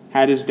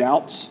had his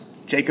doubts.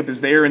 Jacob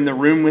is there in the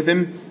room with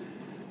him.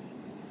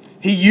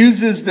 He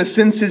uses the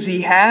senses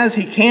he has.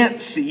 He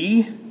can't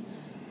see.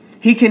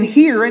 He can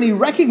hear, and he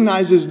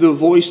recognizes the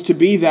voice to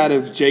be that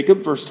of Jacob,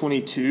 verse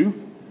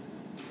 22.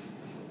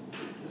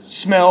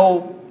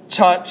 Smell,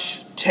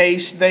 touch,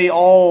 taste, they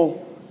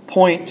all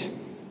point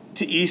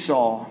to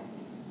Esau.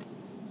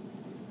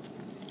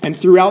 And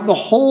throughout the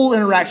whole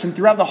interaction,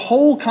 throughout the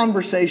whole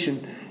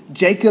conversation,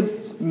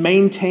 Jacob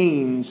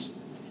maintains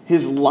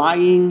his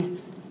lying,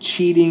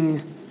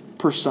 cheating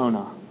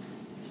persona.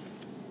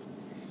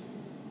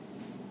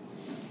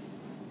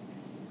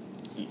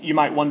 You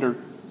might wonder,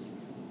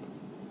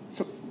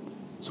 so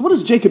what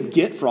does Jacob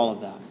get for all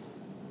of that?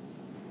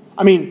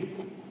 I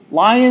mean,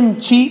 lying,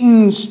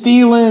 cheating,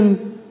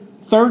 stealing,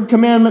 third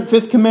commandment,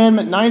 fifth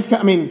commandment, ninth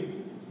commandment. I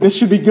mean, this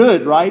should be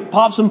good, right?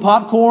 Pop some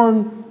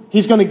popcorn.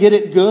 He's going to get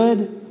it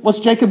good. What's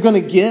Jacob going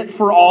to get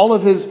for all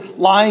of his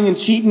lying and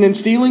cheating and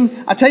stealing?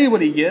 I tell you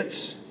what he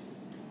gets.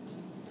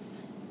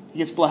 He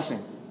gets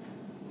blessing.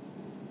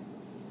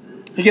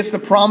 He gets the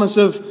promise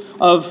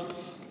of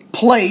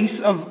place,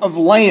 of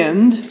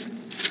land.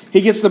 He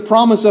gets the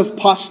promise of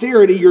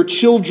posterity, your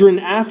children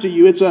after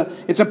you. It's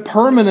a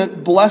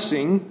permanent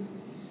blessing.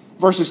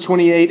 Verses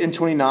 28 and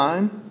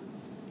 29.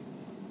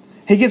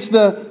 He gets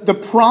the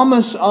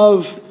promise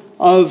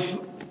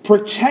of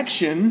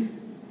protection.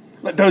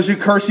 Let those who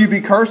curse you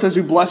be cursed, those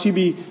who bless you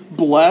be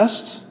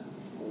blessed.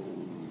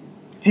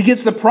 He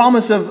gets the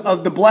promise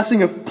of the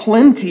blessing of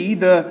plenty,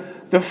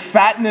 the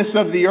fatness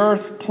of the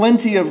earth,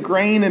 plenty of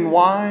grain and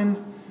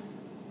wine.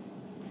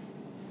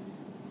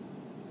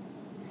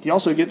 He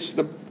also gets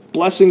the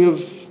blessing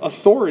of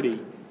authority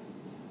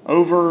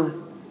over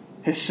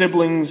his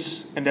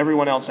siblings and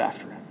everyone else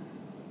after him.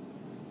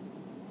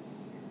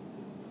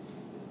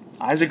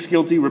 Isaac's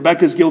guilty,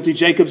 Rebekah's guilty,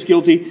 Jacob's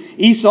guilty.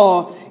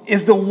 Esau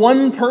is the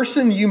one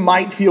person you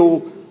might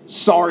feel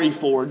sorry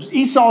for.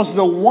 Esau's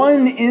the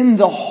one in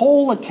the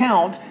whole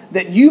account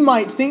that you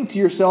might think to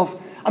yourself,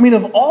 I mean,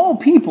 of all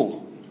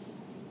people,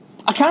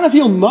 I kind of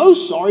feel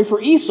most sorry for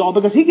Esau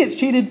because he gets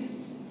cheated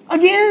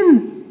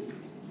again.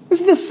 This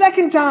is the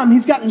second time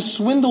he's gotten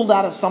swindled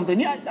out of something.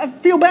 Yeah, I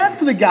feel bad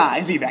for the guy.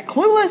 Is he that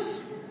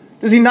clueless?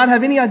 Does he not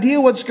have any idea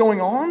what's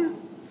going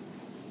on?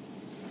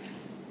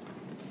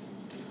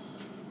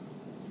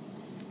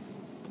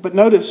 But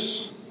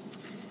notice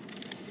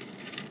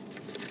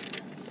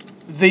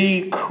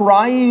the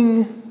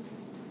crying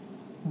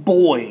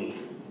boy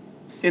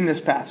in this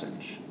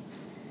passage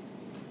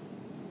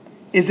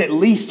is at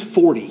least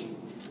 40,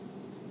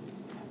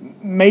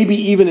 maybe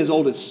even as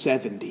old as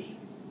 70.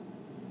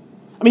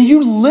 I mean,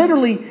 you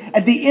literally,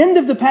 at the end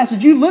of the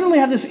passage, you literally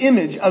have this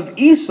image of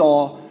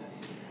Esau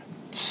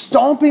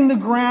stomping the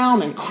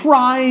ground and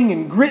crying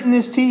and gritting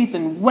his teeth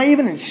and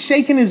waving and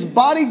shaking his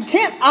body.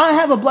 Can't I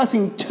have a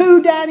blessing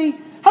too, Daddy?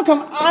 How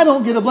come I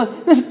don't get a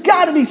blessing? There's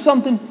got to be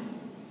something.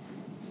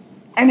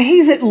 And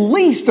he's at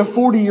least a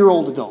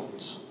 40-year-old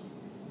adult.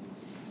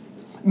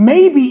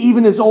 Maybe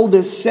even as old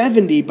as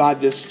 70 by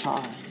this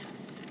time.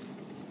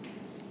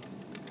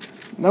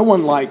 No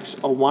one likes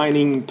a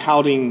whining,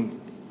 pouting,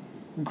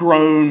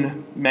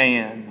 grown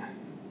man.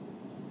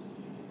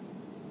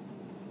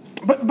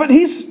 But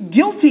he's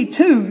guilty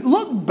too.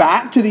 Look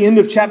back to the end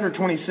of chapter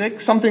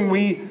 26, something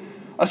we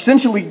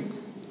essentially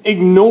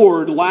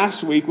ignored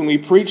last week when we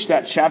preached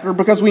that chapter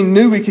because we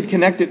knew we could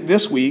connect it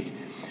this week.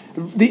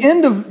 The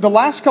end of the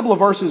last couple of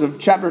verses of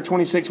chapter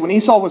 26, when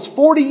Esau was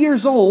 40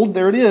 years old,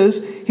 there it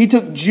is, he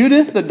took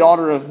Judith, the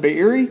daughter of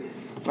Beeri,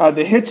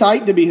 the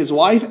Hittite, to be his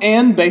wife,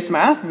 and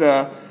Basemath,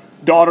 the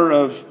daughter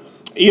of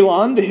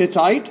Elon, the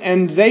Hittite,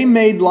 and they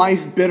made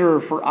life bitter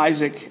for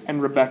Isaac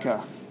and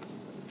Rebekah.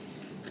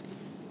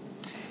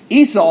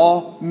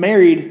 Esau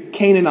married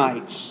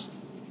Canaanites.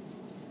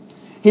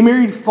 He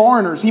married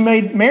foreigners. He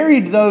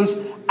married those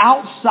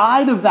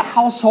outside of the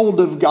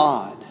household of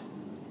God.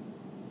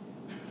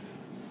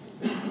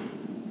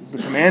 The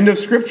command of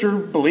Scripture,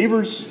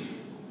 believers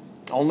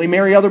only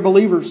marry other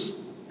believers.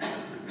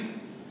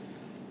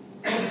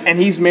 And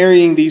he's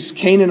marrying these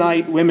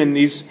Canaanite women,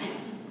 these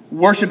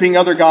worshiping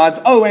other gods.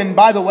 Oh, and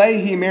by the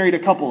way, he married a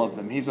couple of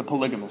them. He's a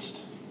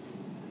polygamist.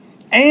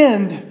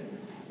 And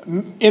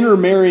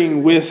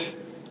intermarrying with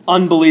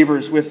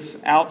unbelievers,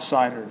 with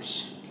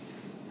outsiders.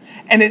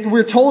 And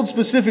we're told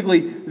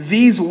specifically,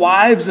 these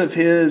wives of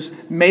his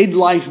made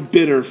life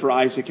bitter for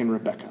Isaac and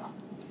Rebekah.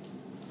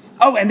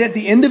 Oh, and at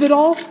the end of it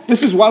all,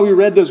 this is why we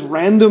read those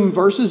random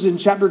verses in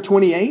chapter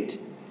 28.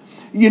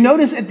 You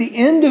notice at the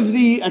end of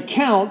the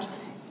account,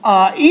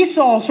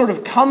 Esau sort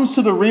of comes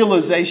to the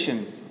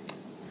realization,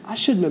 I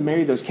shouldn't have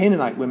married those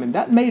Canaanite women.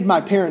 That made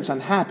my parents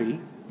unhappy.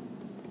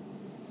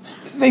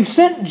 They've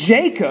sent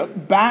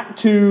Jacob back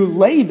to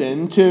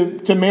Laban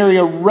to marry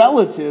a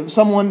relative,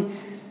 someone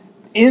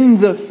in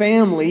the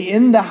family,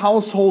 in the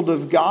household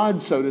of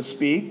God, so to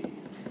speak.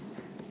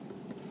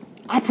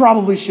 I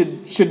probably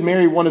should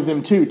marry one of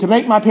them too, to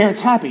make my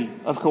parents happy,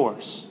 of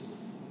course.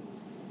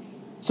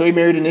 So he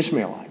married an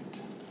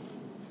Ishmaelite.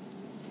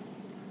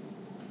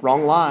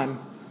 Wrong line.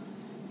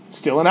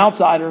 Still an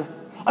outsider.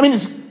 I mean,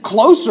 it's a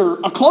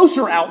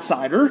closer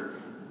outsider,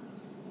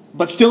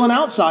 but still an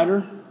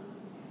outsider.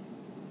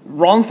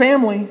 Wrong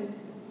family.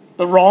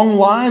 The wrong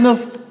line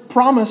of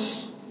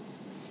promise.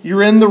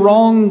 You're in the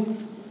wrong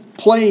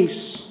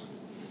place.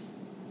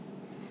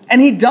 And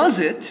he does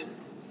it,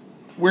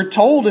 we're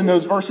told in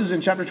those verses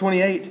in chapter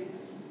 28,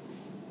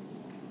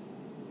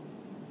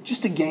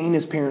 just to gain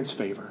his parents'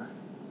 favor.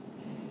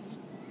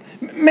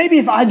 Maybe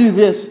if I do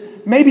this,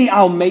 maybe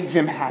I'll make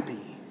them happy.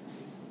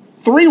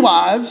 3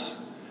 wives,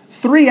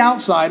 3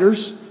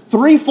 outsiders,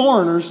 3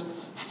 foreigners,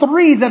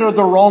 3 that are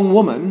the wrong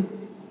woman.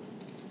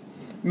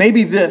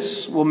 Maybe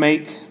this will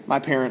make my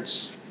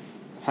parents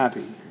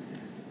happy.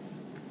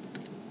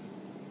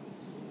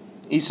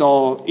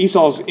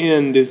 Esau's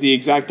end is the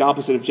exact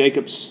opposite of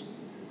Jacob's.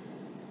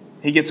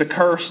 He gets a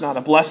curse, not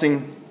a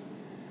blessing,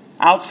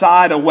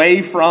 outside,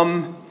 away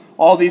from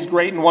all these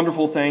great and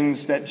wonderful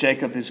things that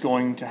Jacob is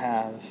going to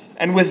have.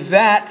 And with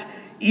that,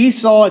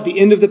 Esau, at the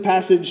end of the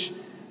passage,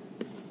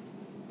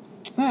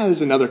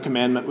 there's another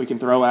commandment we can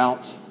throw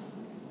out.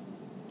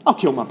 I'll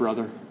kill my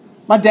brother.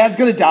 My dad's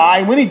going to die,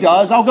 and when he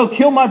does, I'll go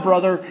kill my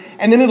brother,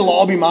 and then it'll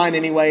all be mine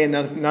anyway, and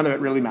none of it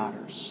really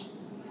matters.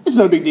 It's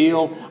no big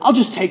deal. I'll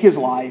just take his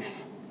life.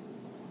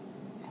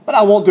 But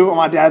I won't do it when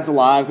my dad's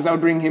alive, because that would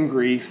bring him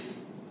grief.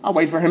 I'll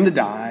wait for him to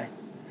die.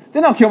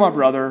 Then I'll kill my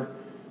brother,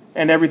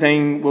 and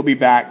everything will be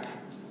back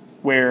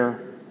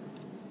where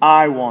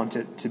I want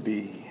it to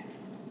be.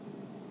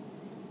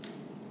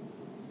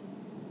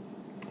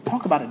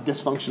 Talk about a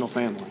dysfunctional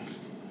family.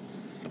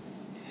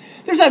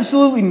 There's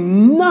absolutely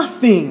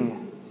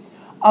nothing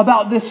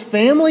about this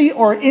family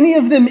or any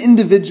of them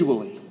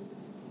individually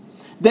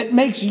that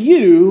makes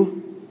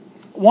you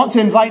want to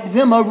invite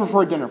them over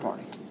for a dinner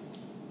party.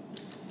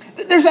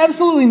 There's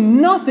absolutely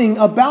nothing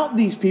about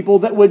these people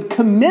that would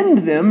commend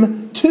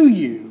them to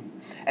you.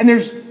 And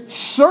there's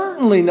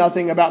certainly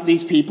nothing about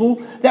these people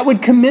that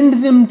would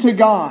commend them to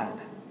God.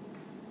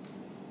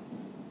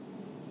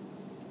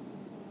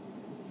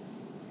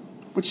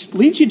 Which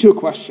leads you to a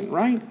question,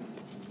 right?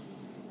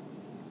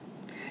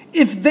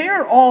 If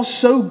they're all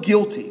so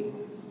guilty,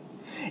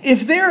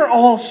 if they're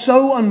all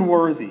so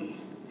unworthy,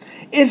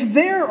 if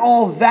they're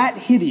all that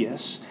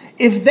hideous,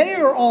 if they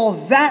are all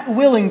that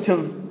willing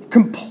to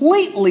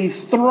completely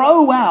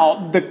throw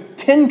out the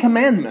 10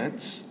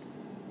 Commandments,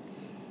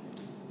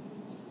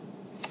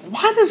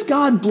 why does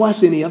God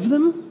bless any of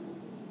them?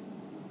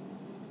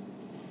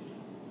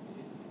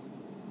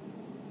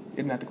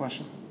 Isn't that the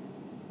question?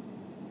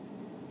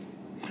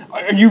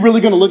 Are you really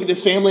going to look at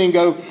this family and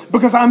go,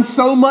 because I'm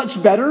so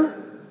much better?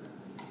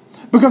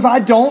 Because I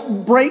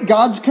don't break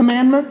God's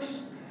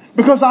commandments?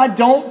 Because I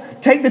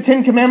don't take the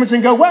 10 Commandments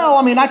and go, well,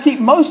 I mean, I keep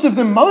most of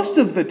them most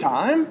of the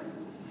time?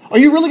 Are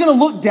you really going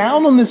to look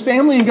down on this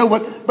family and go,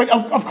 but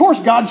of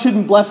course God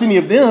shouldn't bless any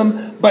of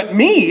them, but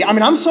me? I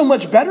mean, I'm so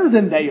much better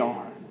than they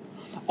are.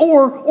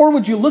 Or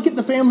would you look at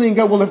the family and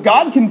go, well, if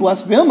God can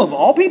bless them of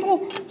all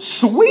people,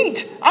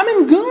 sweet, I'm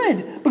in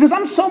good because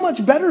I'm so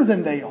much better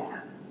than they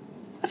are.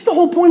 That's the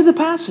whole point of the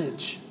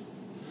passage.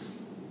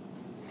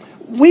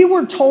 We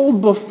were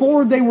told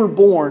before they were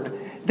born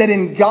that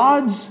in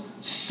God's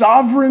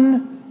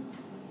sovereign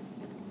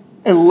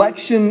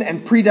election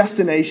and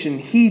predestination,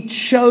 he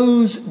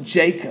chose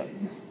Jacob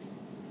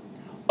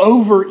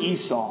over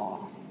Esau.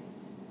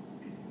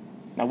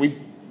 Now we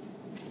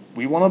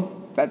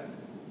want to,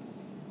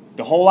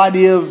 the whole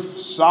idea of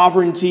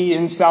sovereignty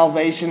in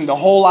salvation, the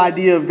whole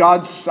idea of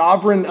God's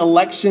sovereign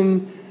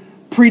election,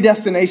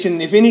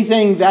 predestination, if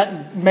anything,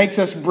 that makes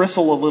us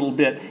bristle a little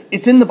bit.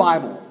 It's in the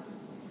Bible.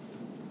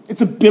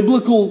 It's a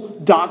biblical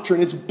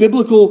doctrine. It's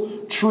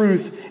biblical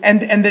truth.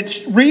 And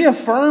it's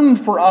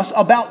reaffirmed for us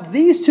about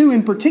these two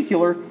in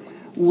particular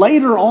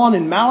later on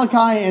in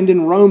Malachi and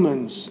in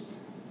Romans,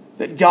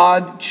 that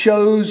God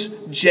chose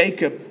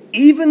Jacob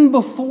even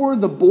before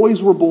the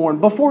boys were born,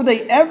 before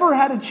they ever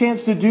had a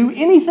chance to do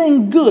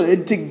anything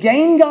good to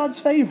gain God's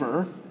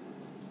favor.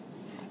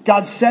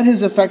 God set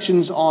his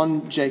affections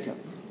on Jacob.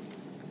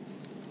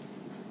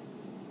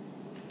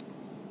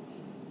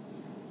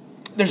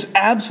 There's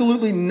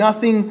absolutely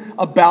nothing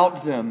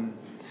about them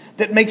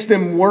that makes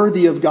them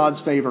worthy of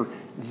God's favor.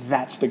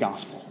 That's the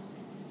gospel.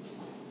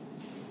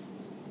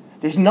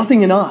 There's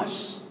nothing in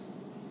us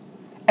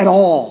at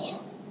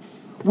all.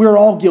 We're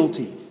all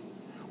guilty.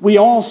 We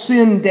all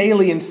sin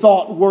daily in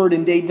thought, word,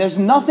 and deed. There's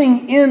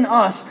nothing in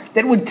us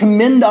that would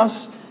commend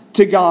us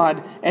to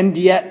God, and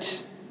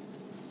yet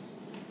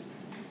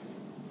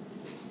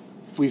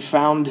we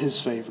found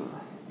his favor.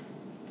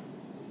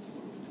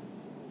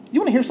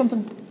 You want to hear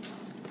something?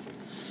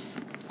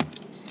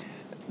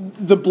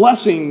 The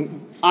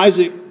blessing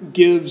Isaac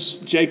gives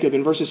Jacob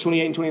in verses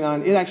 28 and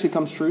 29, it actually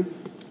comes true.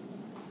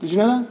 Did you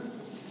know that?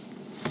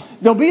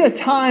 There'll be a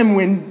time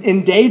when,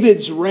 in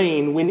David's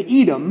reign, when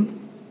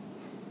Edom,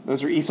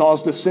 those are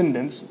Esau's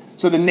descendants,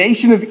 so the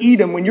nation of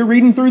Edom, when you're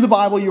reading through the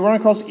Bible, you run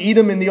across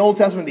Edom in the Old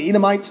Testament, the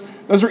Edomites,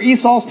 those are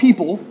Esau's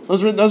people,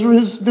 those are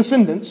his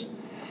descendants.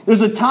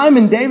 There's a time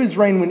in David's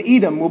reign when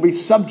Edom will be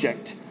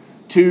subject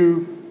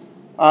to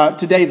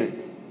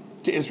David,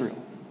 to Israel.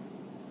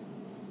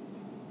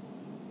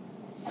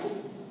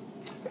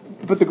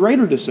 But the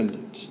greater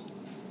descendant,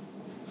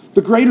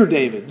 the greater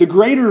David, the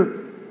greater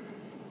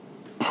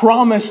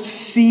promised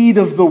seed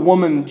of the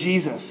woman,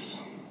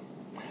 Jesus,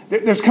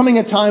 there's coming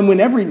a time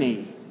when every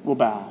knee will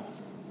bow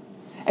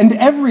and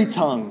every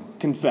tongue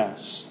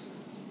confess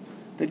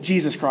that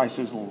Jesus Christ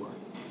is Lord.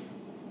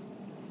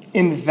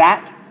 In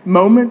that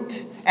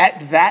moment,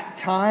 at that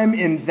time,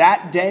 in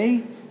that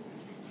day,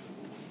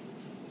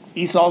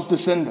 Esau's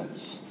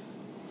descendants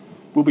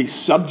will be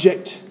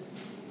subject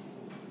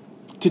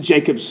to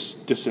Jacob's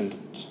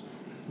descendant,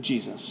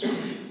 Jesus.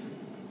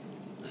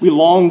 We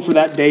long for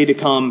that day to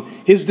come.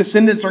 His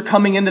descendants are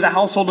coming into the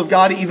household of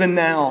God even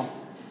now.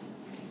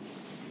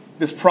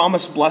 This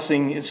promised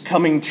blessing is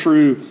coming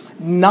true,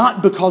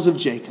 not because of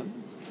Jacob,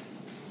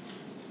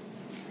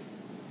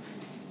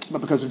 but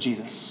because of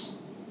Jesus.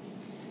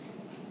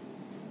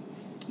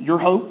 Your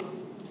hope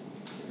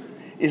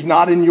is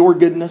not in your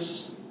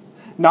goodness,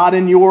 not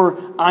in your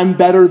I'm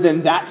better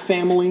than that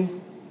family-ness.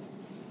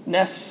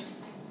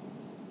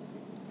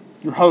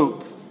 Your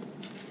hope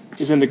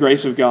is in the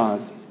grace of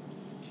God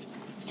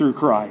through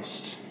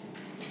Christ.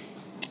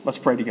 Let's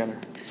pray together.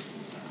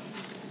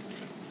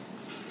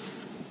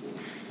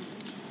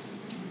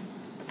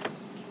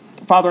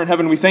 Father in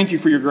heaven, we thank you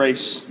for your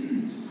grace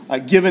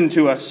given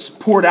to us,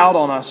 poured out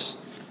on us,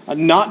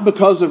 not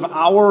because of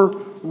our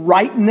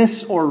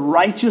rightness or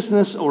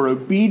righteousness or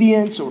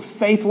obedience or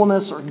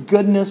faithfulness or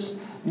goodness,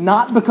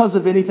 not because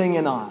of anything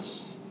in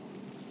us,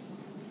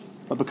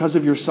 but because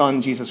of your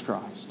Son, Jesus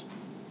Christ.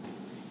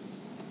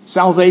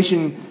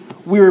 Salvation,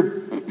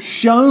 we're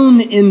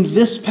shown in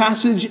this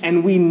passage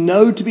and we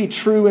know to be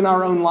true in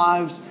our own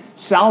lives.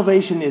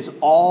 Salvation is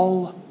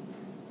all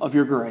of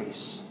your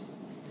grace.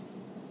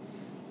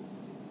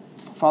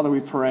 Father,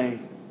 we pray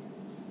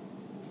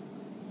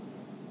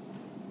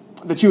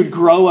that you would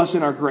grow us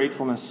in our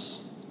gratefulness,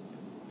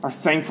 our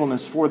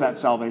thankfulness for that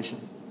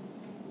salvation.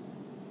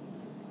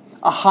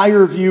 A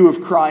higher view of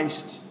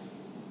Christ,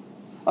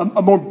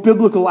 a more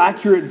biblical,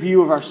 accurate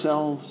view of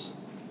ourselves,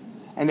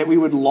 and that we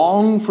would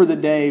long for the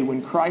day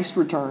when Christ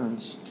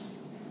returns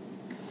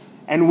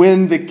and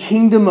when the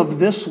kingdom of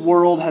this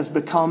world has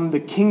become the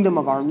kingdom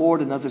of our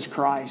Lord and of his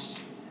Christ,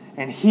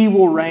 and he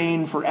will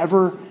reign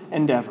forever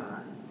and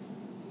ever.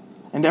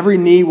 And every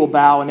knee will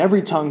bow and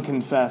every tongue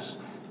confess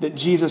that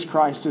Jesus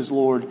Christ is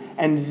Lord.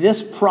 And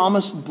this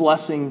promised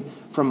blessing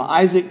from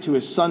Isaac to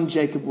his son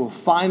Jacob will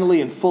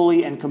finally and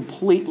fully and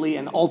completely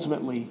and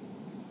ultimately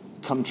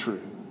come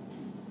true.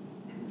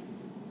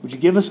 Would you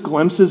give us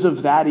glimpses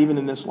of that even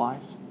in this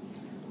life?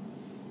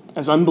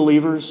 As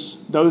unbelievers,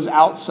 those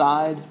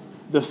outside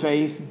the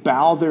faith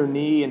bow their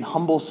knee in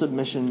humble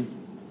submission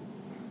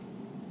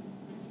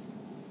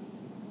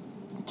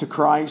to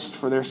Christ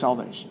for their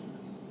salvation.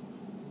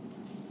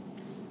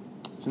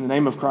 It's in the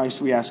name of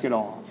Christ we ask it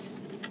all.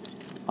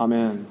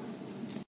 Amen.